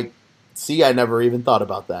I'm like, see, I never even thought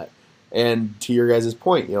about that. And to your guys'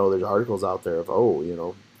 point, there's articles out there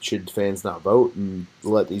of, should fans not vote and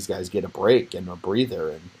let these guys get a break and a breather?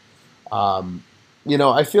 And,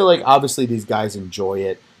 I feel like obviously these guys enjoy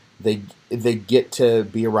it. They get to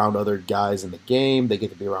be around other guys in the game. They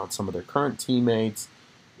get to be around some of their current teammates.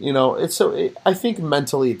 I think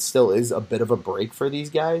mentally it still is a bit of a break for these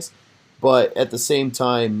guys. But at the same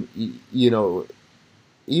time,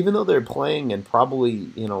 even though they're playing and probably,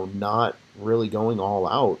 not really going all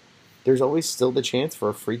out, there's always still the chance for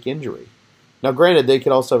a freak injury. Now, granted, they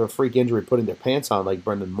could also have a freak injury putting their pants on, like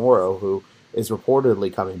Brendan Morrow, who is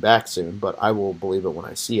reportedly coming back soon, but I will believe it when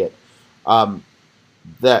I see it.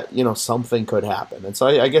 That, something could happen. And so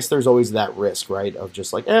I guess there's always that risk, right, of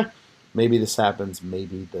just like, maybe this happens,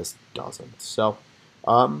 maybe this doesn't. So,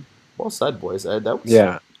 well said, boys.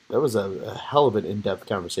 That was a hell of an in-depth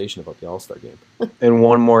conversation about the All-Star game. And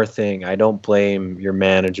one more thing, I don't blame your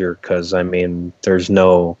manager because, there's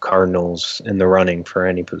no Cardinals in the running for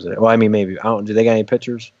any position. Well, maybe. Do they got any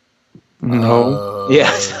pitchers? No.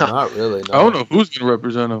 Yeah. Not really, no. I don't know who's going to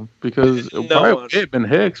represent him because it probably may have been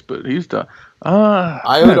Hicks, but he's done.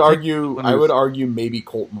 I would argue maybe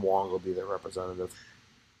Colton Wong will be their representative.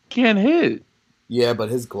 Can't hit. Yeah, but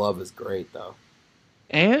his glove is great, though.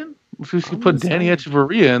 And we should put Danny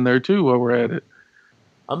Echeverria in there, too, while we're at it.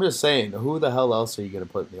 I'm just saying, who the hell else are you going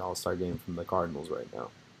to put in the All-Star game from the Cardinals right now?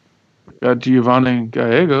 Got Giovanni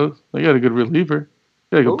Gallegos. They got a good reliever.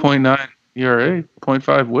 They got a .9 ERA,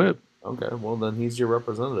 .5 WHIP. Okay, well, then he's your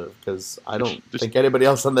representative because I don't think anybody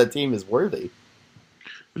else on that team is worthy.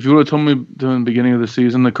 If you would have told me during the beginning of the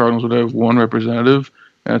season the Cardinals would have one representative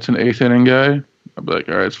and it's an 8th inning guy, I'd be like,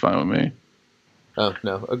 all right, it's fine with me. Oh,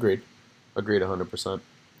 no, agreed. Agreed 100%.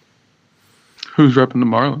 Who's repping the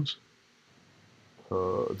Marlins?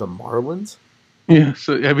 The Marlins? Yeah,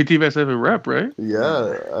 so every team has to have a rep, right?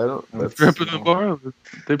 Yeah, I don't... That's repping the Marlins.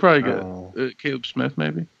 They probably got Caleb Smith,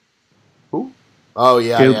 maybe. Who? Oh,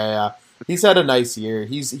 yeah, Caleb. yeah. He's had a nice year.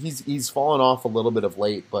 He's fallen off a little bit of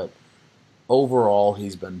late, but overall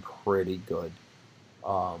he's been pretty good.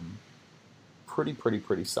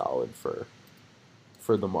 Pretty solid for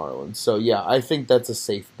the Marlins. So, yeah, I think that's a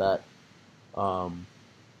safe bet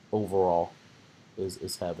overall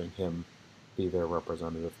is having him be their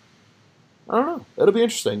representative. I don't know. It'll be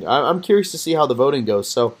interesting. I'm curious to see how the voting goes.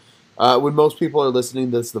 So, when most people are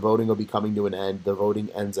listening to this, the voting will be coming to an end. The voting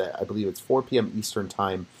ends at, I believe it's 4 p.m. Eastern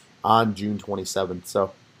Time on June 27th.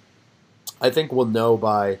 So, I think we'll know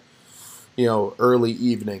by, early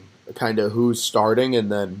evening kind of who's starting,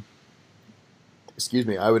 and then,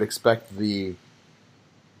 I would expect the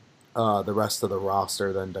rest of the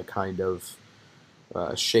roster then to kind of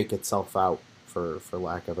shake itself out, for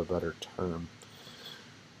lack of a better term.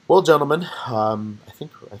 Well, gentlemen, I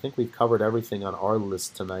think we've covered everything on our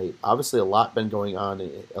list tonight. Obviously, a lot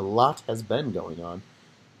has been going on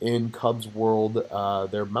in Cubs world.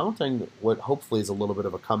 They're mounting what hopefully is a little bit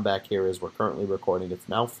of a comeback here as we're currently recording. It's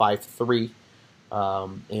now 5-3,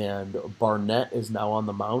 and Barnett is now on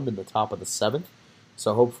the mound in the top of the 7th.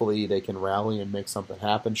 So hopefully they can rally and make something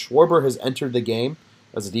happen. Schwarber has entered the game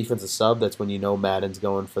as a defensive sub. That's when you know Madden's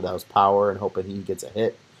going for those power and hoping he gets a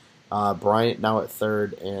hit. Bryant now at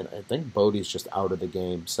third, and I think Bodie's just out of the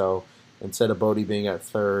game. So instead of Bodie being at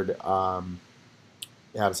third,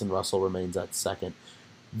 Addison Russell remains at second.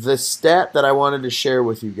 The stat that I wanted to share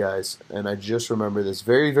with you guys, and I just remember this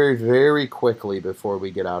very, very, very quickly before we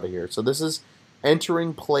get out of here. So this is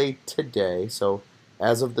entering play today, so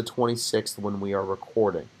as of the 26th when we are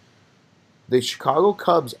recording. The Chicago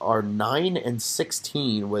Cubs are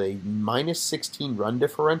 9-16 with a -16 run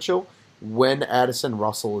differential when Addison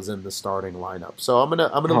Russell is in the starting lineup. So I'm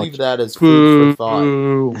gonna leave that as food for thought.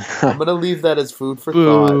 I'm gonna leave that as food for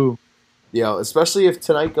thought. You know, especially if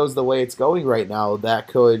tonight goes the way it's going right now, that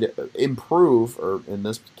could improve, or in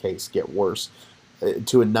this case, get worse,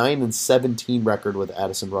 to a 9-17 record with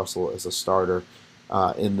Addison Russell as a starter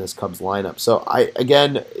in this Cubs lineup. So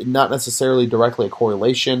again, not necessarily directly a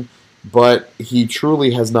correlation, but he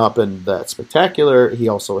truly has not been that spectacular. He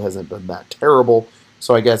also hasn't been that terrible.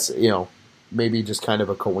 So I guess, maybe just kind of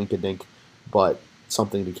a coinkydink, but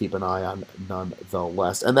something to keep an eye on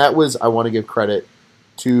nonetheless. And that was, I want to give credit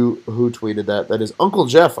to who tweeted that. That is Uncle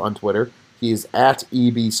Jeff on Twitter. He is at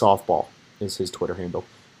EBSoftball is his Twitter handle.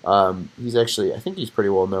 He's actually, I think he's pretty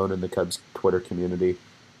well known in the Cubs Twitter community.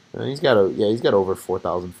 He's got over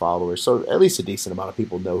 4,000 followers, so at least a decent amount of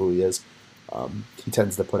people know who he is. He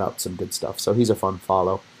tends to put out some good stuff, so he's a fun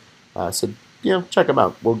follow. So check him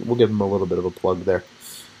out. We'll give him a little bit of a plug there.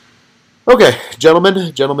 Okay,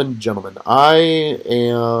 gentlemen. I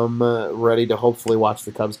am ready to hopefully watch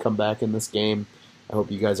the Cubs come back in this game. I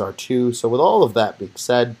hope you guys are too. So with all of that being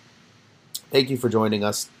said, thank you for joining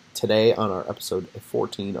us today on our episode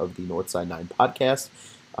 14 of the Northside 9 podcast,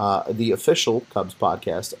 the official Cubs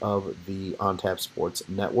podcast of the On Tap Sports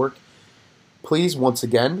Network. Please, once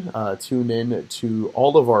again, tune in to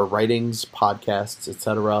all of our writings, podcasts,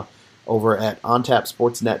 etc. over at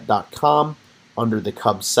ontapsportsnet.com under the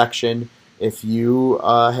Cubs section. If you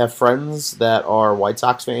have friends that are White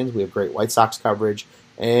Sox fans, we have great White Sox coverage.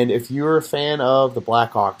 And if you're a fan of the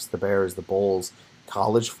Blackhawks, the Bears, the Bulls,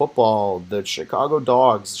 college football, the Chicago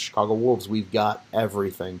Dogs, the Chicago Wolves, we've got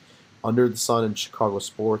everything under the sun in Chicago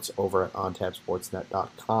sports over at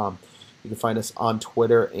ontapsportsnet.com. You can find us on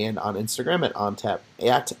Twitter and on Instagram at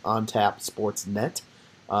ontapsportsnet.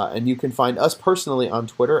 And you can find us personally on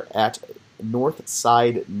Twitter at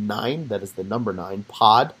Northside9, that is the number 9,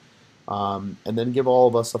 pod. And then give all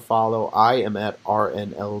of us a follow. I am at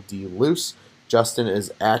RNLDLoose. Justin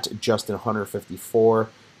is at JustinHunter54.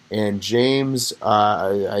 And James,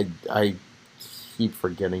 I keep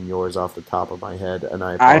forgetting yours off the top of my head, and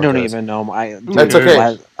I apologize. I don't even know. That's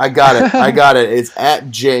okay. I got it. It's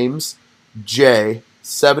at James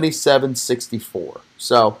J7764.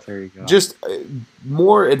 So there you go. Just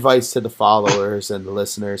more advice to the followers and the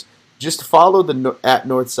listeners. Just follow the at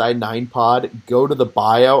Northside 9 pod. Go to the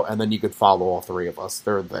bio, and then you could follow all three of us.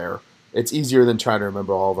 They're there. It's easier than trying to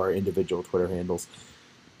remember all of our individual Twitter handles.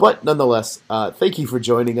 But nonetheless, thank you for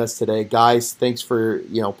joining us today. Guys, thanks for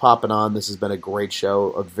popping on. This has been a great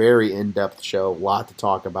show, a very in-depth show, a lot to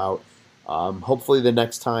talk about. Hopefully the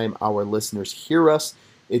next time our listeners hear us,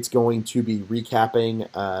 it's going to be recapping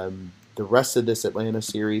the rest of this Atlanta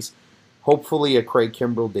series. Hopefully a Craig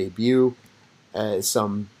Kimbrell debut,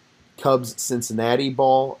 some Cubs-Cincinnati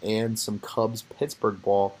ball, and some Cubs-Pittsburgh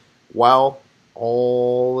ball, while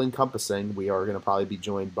all-encompassing, we are going to probably be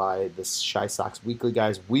joined by the Shy Sox Weekly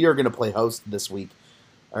guys. We are going to play host this week,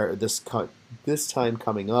 or this time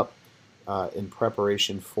coming up, in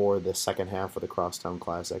preparation for the second half of the Crosstown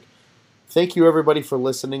Classic. Thank you, everybody, for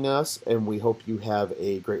listening to us, and we hope you have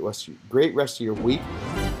a great rest of your week,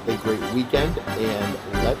 a great weekend, and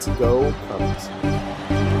let's go Cubs.